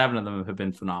matches, and 7 of them have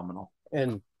been phenomenal.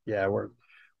 And we're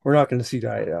not going to see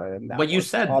that. But you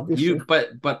said obviously.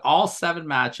 but all 7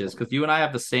 matches, because you and I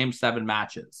have the same 7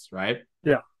 matches, right?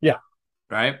 Yeah.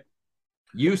 Right.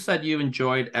 You said you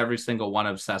enjoyed every single one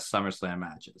of Seth's SummerSlam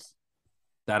matches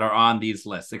that are on these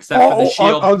lists, except for the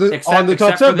Shield.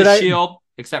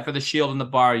 Except for the Shield and the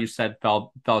Bar, you said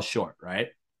fell short, right?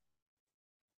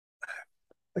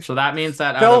 So that means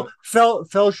that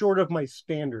fell short of my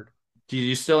standard. Do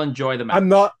you still enjoy the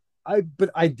match? But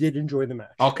I did enjoy the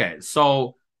match. Okay,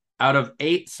 so out of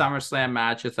 8 SummerSlam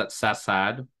matches that Seth's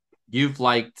had, you've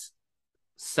liked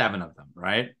 7 of them,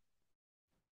 right?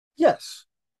 Yes.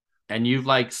 And you've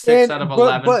liked 6 out of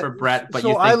 11 for Bret, but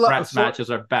you think Bret's matches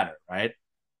are better, right?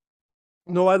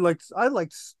 No, I liked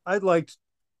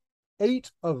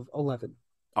 8 of 11.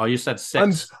 Oh, you said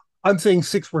 6. I'm saying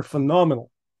 6 were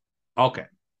phenomenal. Okay.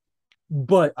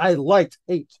 But I liked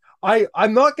 8.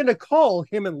 I'm not going to call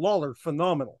him and Lawler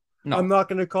phenomenal. No. I'm not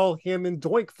going to call him and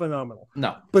Doink phenomenal.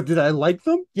 No. But did I like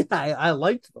them? Yeah, I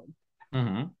liked them.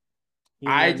 Mm-hmm. You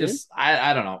know what I mean?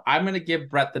 I don't know. I'm gonna give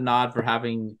Bret the nod for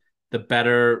having the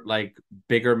better, like,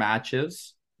 bigger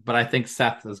matches, but I think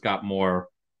Seth has got more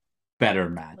better All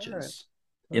right. matches.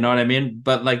 You know what I mean?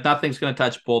 But like, nothing's gonna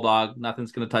touch Bulldog,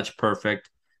 nothing's gonna touch Perfect.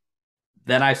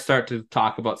 Then I start to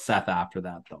talk about Seth after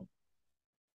that, though.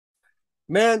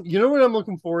 Man, you know what I'm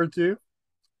looking forward to?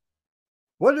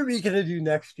 What are we gonna do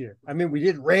next year? I mean, we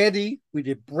did Randy, we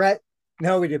did Bret,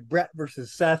 now we did Bret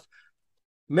versus Seth.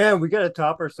 Man, we gotta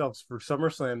top ourselves for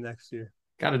SummerSlam next year.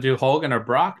 Got to do Hogan or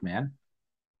Brock, man.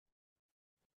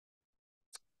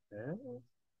 Yeah.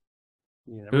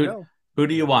 You never Who know. who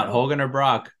do you want, Hogan or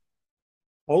Brock?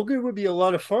 Hogan would be a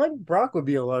lot of fun. Brock would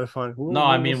be a lot of fun. No,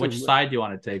 I mean, which side do you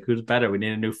want to take? Who's better? We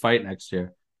need a new fight next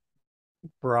year.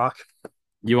 Brock.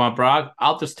 You want Brock?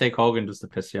 I'll just take Hogan just to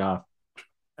piss you off.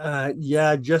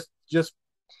 Yeah, just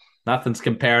Nothing's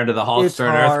comparing to the Hulkster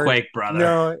and Earthquake, brother.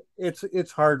 No,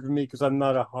 it's hard for me because I'm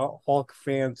not a Hulk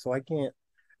fan, so I can't.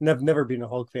 And I've never been a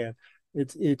Hulk fan.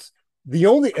 It's the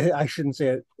only. I shouldn't say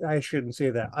it. I shouldn't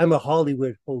say that. I'm a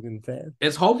Hollywood Hogan fan.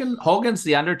 Is Hogan's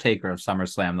the Undertaker of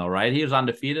SummerSlam, though, right? He was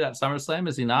undefeated at SummerSlam,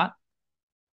 is he not?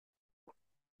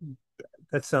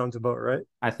 That sounds about right.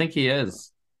 I think he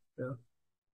is. Yeah.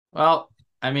 Well,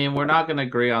 I mean, we're not going to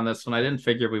agree on this one. I didn't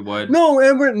figure we would. No,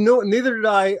 and neither did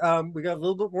I. We got a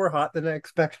little bit more hot than I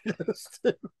expected us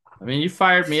to. I mean, you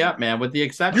fired me up, man. With the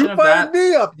exception of that, that,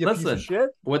 me up. You listen, piece of shit.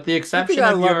 With the exception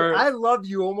of your, I love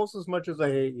you almost as much as I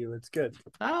hate you. It's good.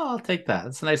 Oh, I'll take that.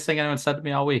 That's a nice thing anyone said to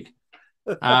me all week.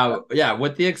 Yeah,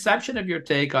 with the exception of your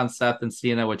take on Seth and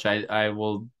Cena, which I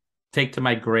will take to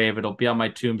my grave. It'll be on my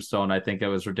tombstone. I think it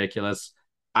was ridiculous.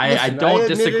 I don't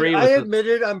disagree with. I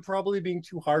admitted I'm probably being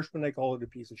too harsh when I call it a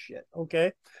piece of shit.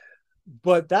 Okay,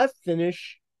 but that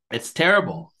finish, it's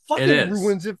terrible. Fucking it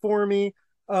ruins it for me.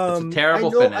 It's a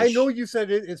terrible finish. I know you said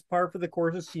it's par for the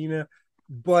course of Cena,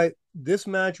 but this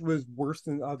match was worse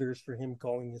than others for him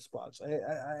calling his spots.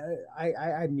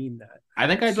 I mean that. I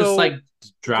think I just like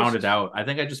drowned it out. I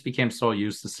think I just became so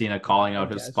used to Cena calling out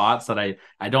his spots that I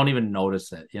don't even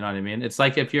notice it. You know what I mean? It's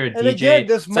like if you're a DJ.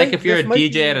 It's like if you're a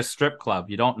DJ at a strip club,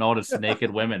 you don't notice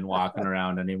naked women walking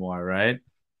around anymore, right?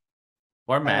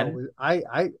 Or men.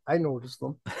 I noticed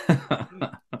them.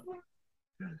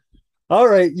 All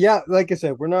right, yeah, like I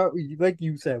said, we're not like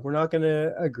you said, we're not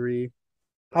gonna agree.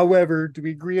 However, do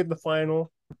we agree in the final?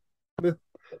 Bret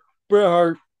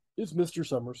Hart is Mr.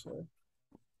 SummerSlam.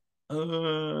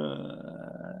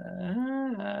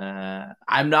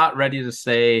 I'm not ready to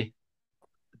say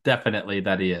definitely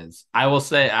that he is. I will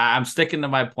say I'm sticking to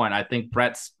my point. I think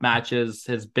Bret's matches,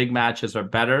 his big matches, are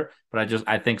better, but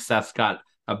I think Seth's got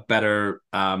a better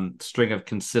string of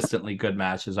consistently good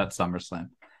matches at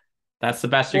SummerSlam. That's the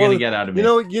best you're going to get out of me.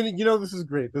 You know, this is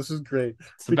great. This is great.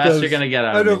 It's the best you're going to get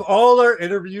out of me. Out of all our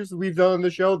interviews we've done on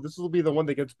the show, this will be the one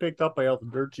that gets picked up by all the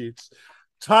dirt sheets.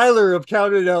 Tyler of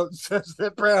Counted Out says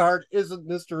that Bret Hart isn't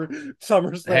Mr.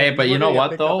 SummerSlam. Hey, but you know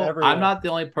what, though? I'm not the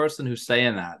only person who's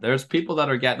saying that. There's people that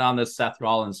are getting on this Seth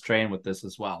Rollins train with this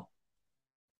as well.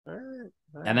 All right.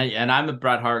 And I'm a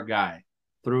Bret Hart guy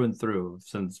through and through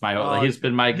since he's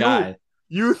been my guy.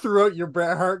 You threw out your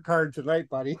Bret Hart card tonight,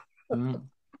 buddy.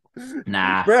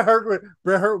 Nah, Bret Hart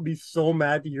would be so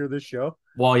mad to hear this show.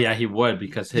 Well, yeah, he would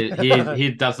because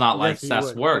he does not like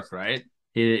Seth's work, right?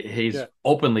 He's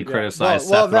openly criticized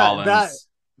Seth Rollins.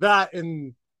 That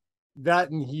and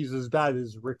he's as bad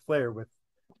as Ric Flair with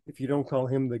if you don't call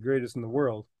him the greatest in the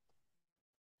world.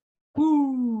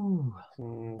 Woo.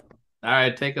 All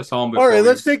right, take us home. All right,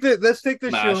 let's take the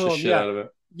show home. Shit out of it.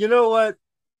 You know what?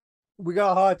 We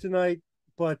got hot tonight,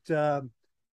 but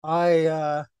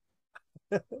I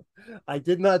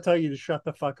did not tell you to shut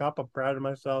the fuck up. I'm proud of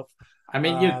myself. I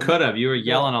mean, you could have. You were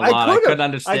yelling a lot. I couldn't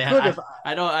understand.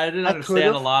 I didn't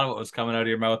understand a lot of what was coming out of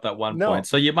your mouth at one point.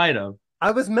 So you might have.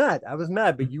 I was mad,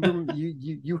 but you were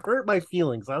you hurt my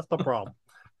feelings. That's the problem.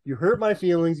 You hurt my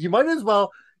feelings. You might as well.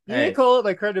 You didn't call it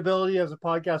my credibility as a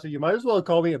podcaster. You might as well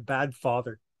call me a bad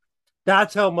father.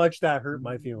 That's how much that hurt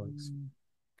my feelings.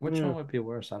 Which one would be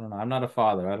worse? I don't know. I'm not a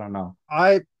father. I don't know.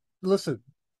 Listen.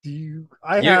 You're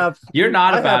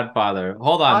not a bad father.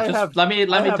 Hold on. Let me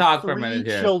talk for a minute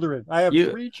here. I have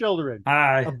 3 children.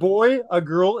 A boy, a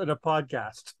girl, and a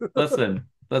podcast. Listen.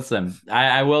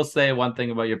 I will say one thing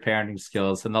about your parenting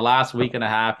skills. In the last week and a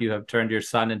half, you have turned your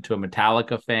son into a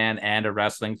Metallica fan and a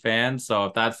wrestling fan. So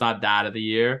if that's not Dad of the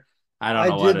Year, I don't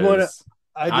know what is.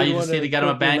 You just need to get him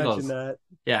a Bengals.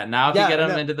 Yeah, now if you get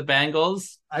him into the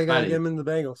Bengals, I got him in the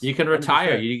Bengals. You can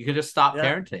retire. 100%. You can just stop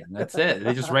parenting. That's it.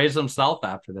 They just raise himself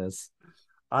after this.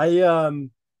 I did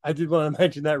want to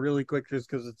mention that really quick just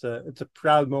because it's a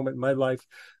proud moment in my life.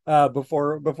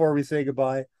 Before we say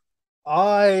goodbye,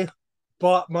 I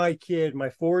bought my kid, my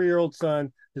 4-year-old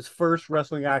son, his first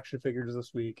wrestling action figures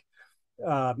this week.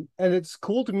 And it's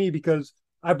cool to me because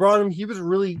I brought him. He was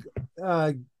really,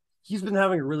 he's been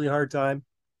having a really hard time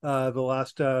the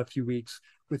last few weeks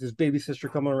with his baby sister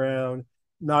coming around,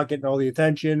 not getting all the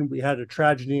attention. We had a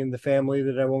tragedy in the family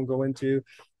that I won't go into.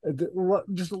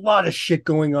 Just a lot of shit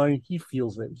going on. He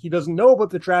feels it. He doesn't know about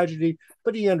the tragedy,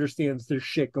 but he understands there's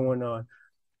shit going on.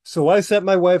 So I sent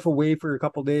my wife away for a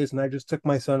couple of days, and I just took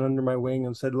my son under my wing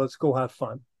and said, "Let's go have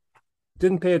fun."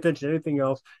 Didn't pay attention to anything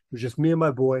else. It was just me and my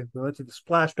boy. We went to the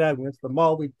splash pad. We went to the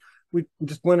mall. We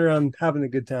just went around having a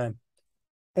good time.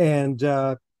 And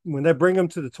when I bring him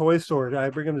to the toy store, I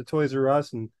bring him to Toys R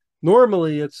Us, and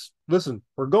normally it's, listen,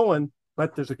 we're going,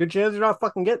 but there's a good chance you're not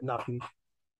fucking getting nothing.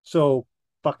 So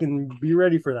fucking be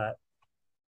ready for that.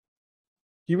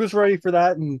 He was ready for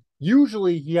that, and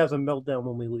usually he has a meltdown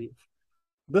when we leave.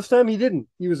 This time he didn't.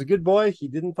 He was a good boy. He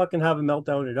didn't fucking have a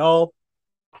meltdown at all.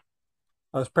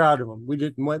 I was proud of him. We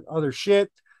didn't want other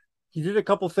shit. He did a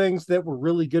couple things that were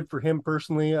really good for him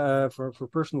personally, for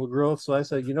personal growth. So I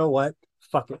said, you know what?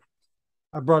 Fuck it.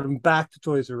 I brought him back to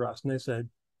Toys R Us, and I said,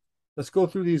 let's go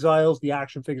through these aisles, the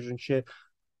action figures and shit.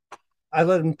 I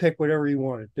let him pick whatever he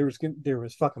wanted. There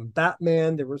was fucking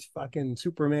Batman, there was fucking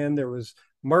Superman, there was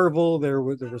Marvel, there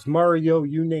was Mario,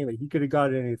 you name it. He could have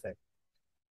got anything.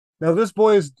 Now this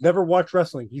boy has never watched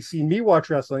wrestling. He's seen me watch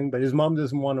wrestling, but his mom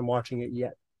doesn't want him watching it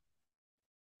yet.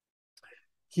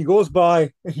 He goes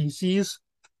by and he sees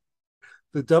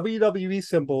the WWE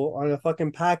symbol on a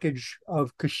fucking package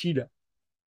of Kushida.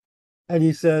 And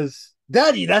he says,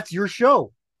 "Daddy, that's your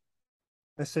show."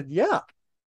 I said, "Yeah."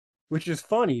 Which is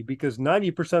funny because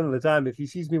 90% of the time, if he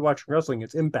sees me watching wrestling,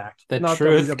 it's Impact. The not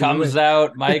truth WWE. comes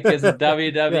out. Mike is a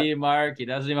WWE mark. He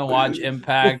doesn't even watch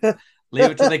Impact.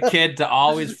 Leave it to the kid to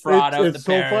always fraud out the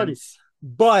so parents.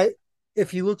 Funny. But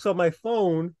if he looks on my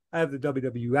phone, I have the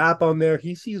WWE app on there.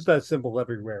 He sees that symbol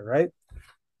everywhere, right?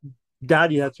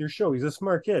 "Daddy, that's your show." He's a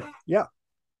smart kid. Yeah.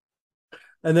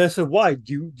 And then I said, "Why?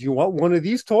 Do you want one of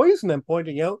these toys?" And I'm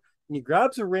pointing out, and he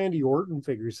grabs a Randy Orton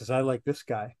figure. He says, "I like this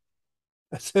guy."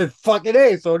 I said, "Fucking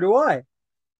A, so do I."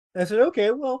 And I said,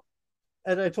 "Okay, well."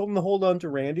 And I told him to hold on to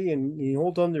Randy, and he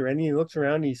holds on to Randy. He looks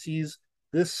around, and he sees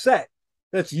this set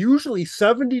that's usually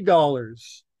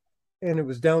 $70, and it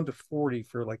was down to 40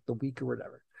 for like the week or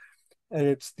whatever. And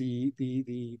it's the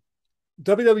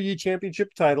WWE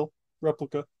Championship title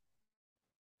replica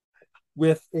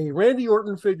with a Randy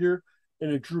Orton figure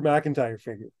and a Drew McIntyre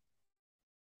figure.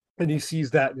 And he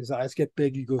sees that, and his eyes get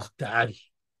big. He goes, "Daddy."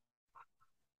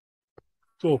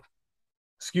 So,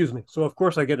 excuse me. So, of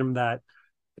course, I get him that.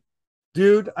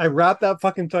 Dude, I wrapped that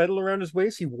fucking title around his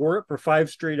waist. He wore it for 5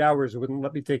 straight hours. It wouldn't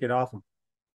let me take it off him.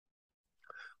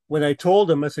 When I told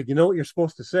him, I said, "You know what you're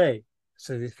supposed to say?" I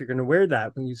said, "If you're going to wear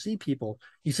that, when you see people,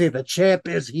 you say, 'The champ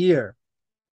is here.'"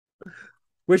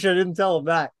 Wish I didn't tell him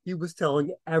that. He was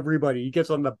telling everybody. He gets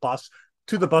on the bus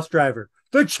to the bus driver,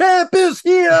 "The champ is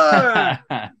here."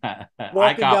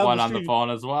 I got one on the phone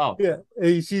as well. Yeah.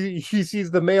 He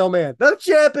sees the mailman. "The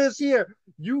champ is here."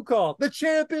 You call, "The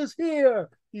champ is here."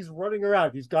 He's running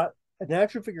around. He's got an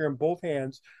action figure in both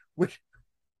hands, which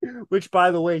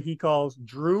by the way, he calls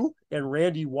Drew and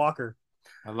Randy Walker.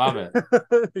 I love it.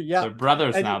 Yeah. They're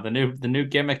brothers now. The new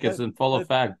gimmick is in full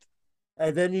effect.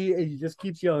 And then he just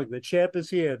keeps yelling, "The champ is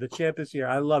here. The champ is here."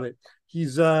 I love it.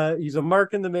 He's a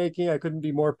mark in the making. I couldn't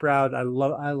be more proud. I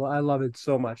love it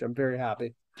so much. I'm very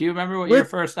happy. Do you remember what your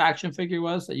first action figure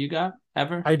was that you got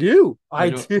ever? I do.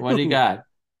 What do you got?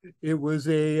 It was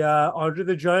a Andre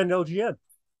the Giant LGN.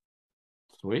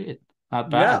 Sweet. Not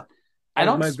bad.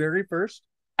 Yeah. My very first.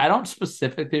 I don't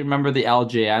specifically remember the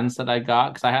LJNs that I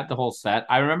got because I had the whole set.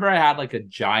 I remember I had like a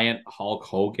giant Hulk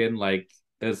Hogan, like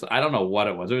this. I don't know what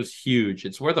it was. It was huge.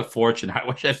 It's worth a fortune. I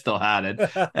wish I still had it.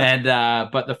 And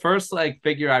but the first like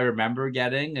figure I remember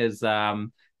getting is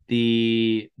the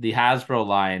Hasbro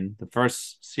line, the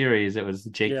first series. It was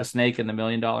Jake the Snake and the $1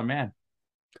 Million Man.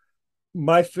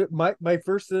 My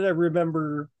first that I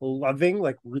remember loving,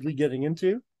 like really getting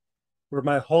into, were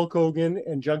my Hulk Hogan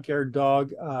and Junkyard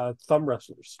Dog thumb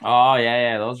wrestlers. Oh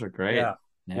yeah, those are great.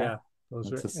 Yeah. Those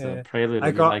That's are a prelude.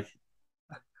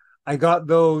 I got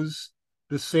those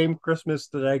the same Christmas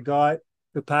that I got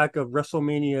the pack of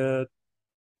WrestleMania.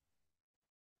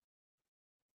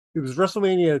 It was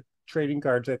WrestleMania trading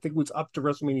cards. I think it was up to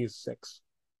WrestleMania 6.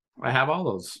 I have all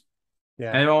those.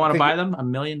 Yeah. Anyone want to buy them? $1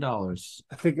 million.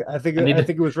 I think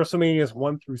it was WrestleManias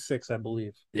 1 through 6, I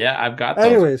believe. Yeah, I've got those.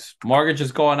 Anyways. Mortgage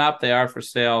is going up. They are for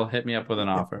sale. Hit me up with an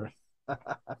offer. All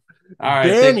right.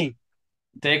 Danny.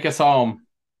 Take us home.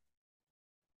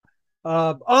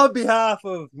 On behalf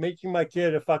of making my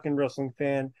kid a fucking wrestling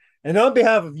fan, And on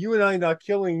behalf of you and I not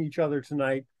killing each other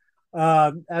tonight,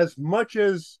 as much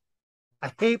as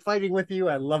I hate fighting with you,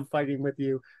 I love fighting with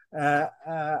you.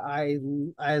 I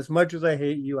as much as I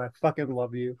hate you, I fucking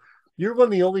love you. You're one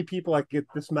of the only people I get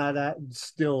this mad at and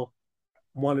still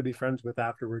want to be friends with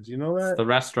afterwards. You know It's that? the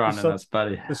restaurant in us,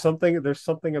 buddy. There's something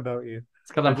about you.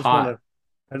 It's because I'm hot.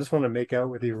 I just want to make out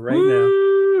with you right now.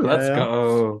 Woo, let's Yeah.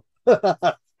 go.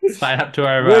 Sign up to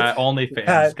our With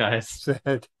OnlyFans, guys.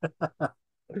 said,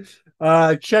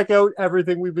 check out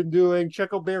everything we've been doing.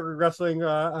 Check out Barry Wrestling.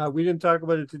 We didn't talk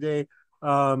about it today.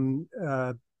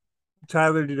 Tyler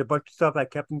did a bunch of stuff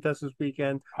at Captain Test this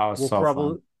weekend. Oh, We'll so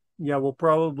probably, fun. yeah, we'll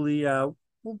probably,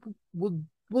 we'll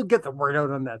get the word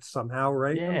out on that somehow,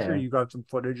 right? I'm Yeah. sure you got some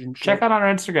footage and shit. Check out on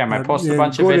our Instagram. I post a Yeah,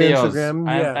 bunch of go to videos. Instagram,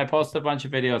 yeah. I post a bunch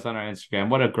of videos on our Instagram.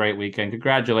 What a great weekend.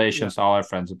 Congratulations to all our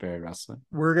friends at Barry Wrestling.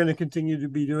 We're going to continue to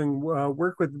be doing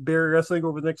work with Barry Wrestling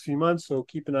over the next few months, so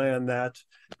keep an eye on that.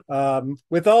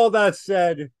 With all that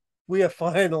said, we have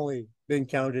finally been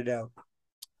counted out.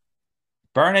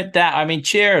 Burn it down. I mean,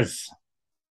 cheers.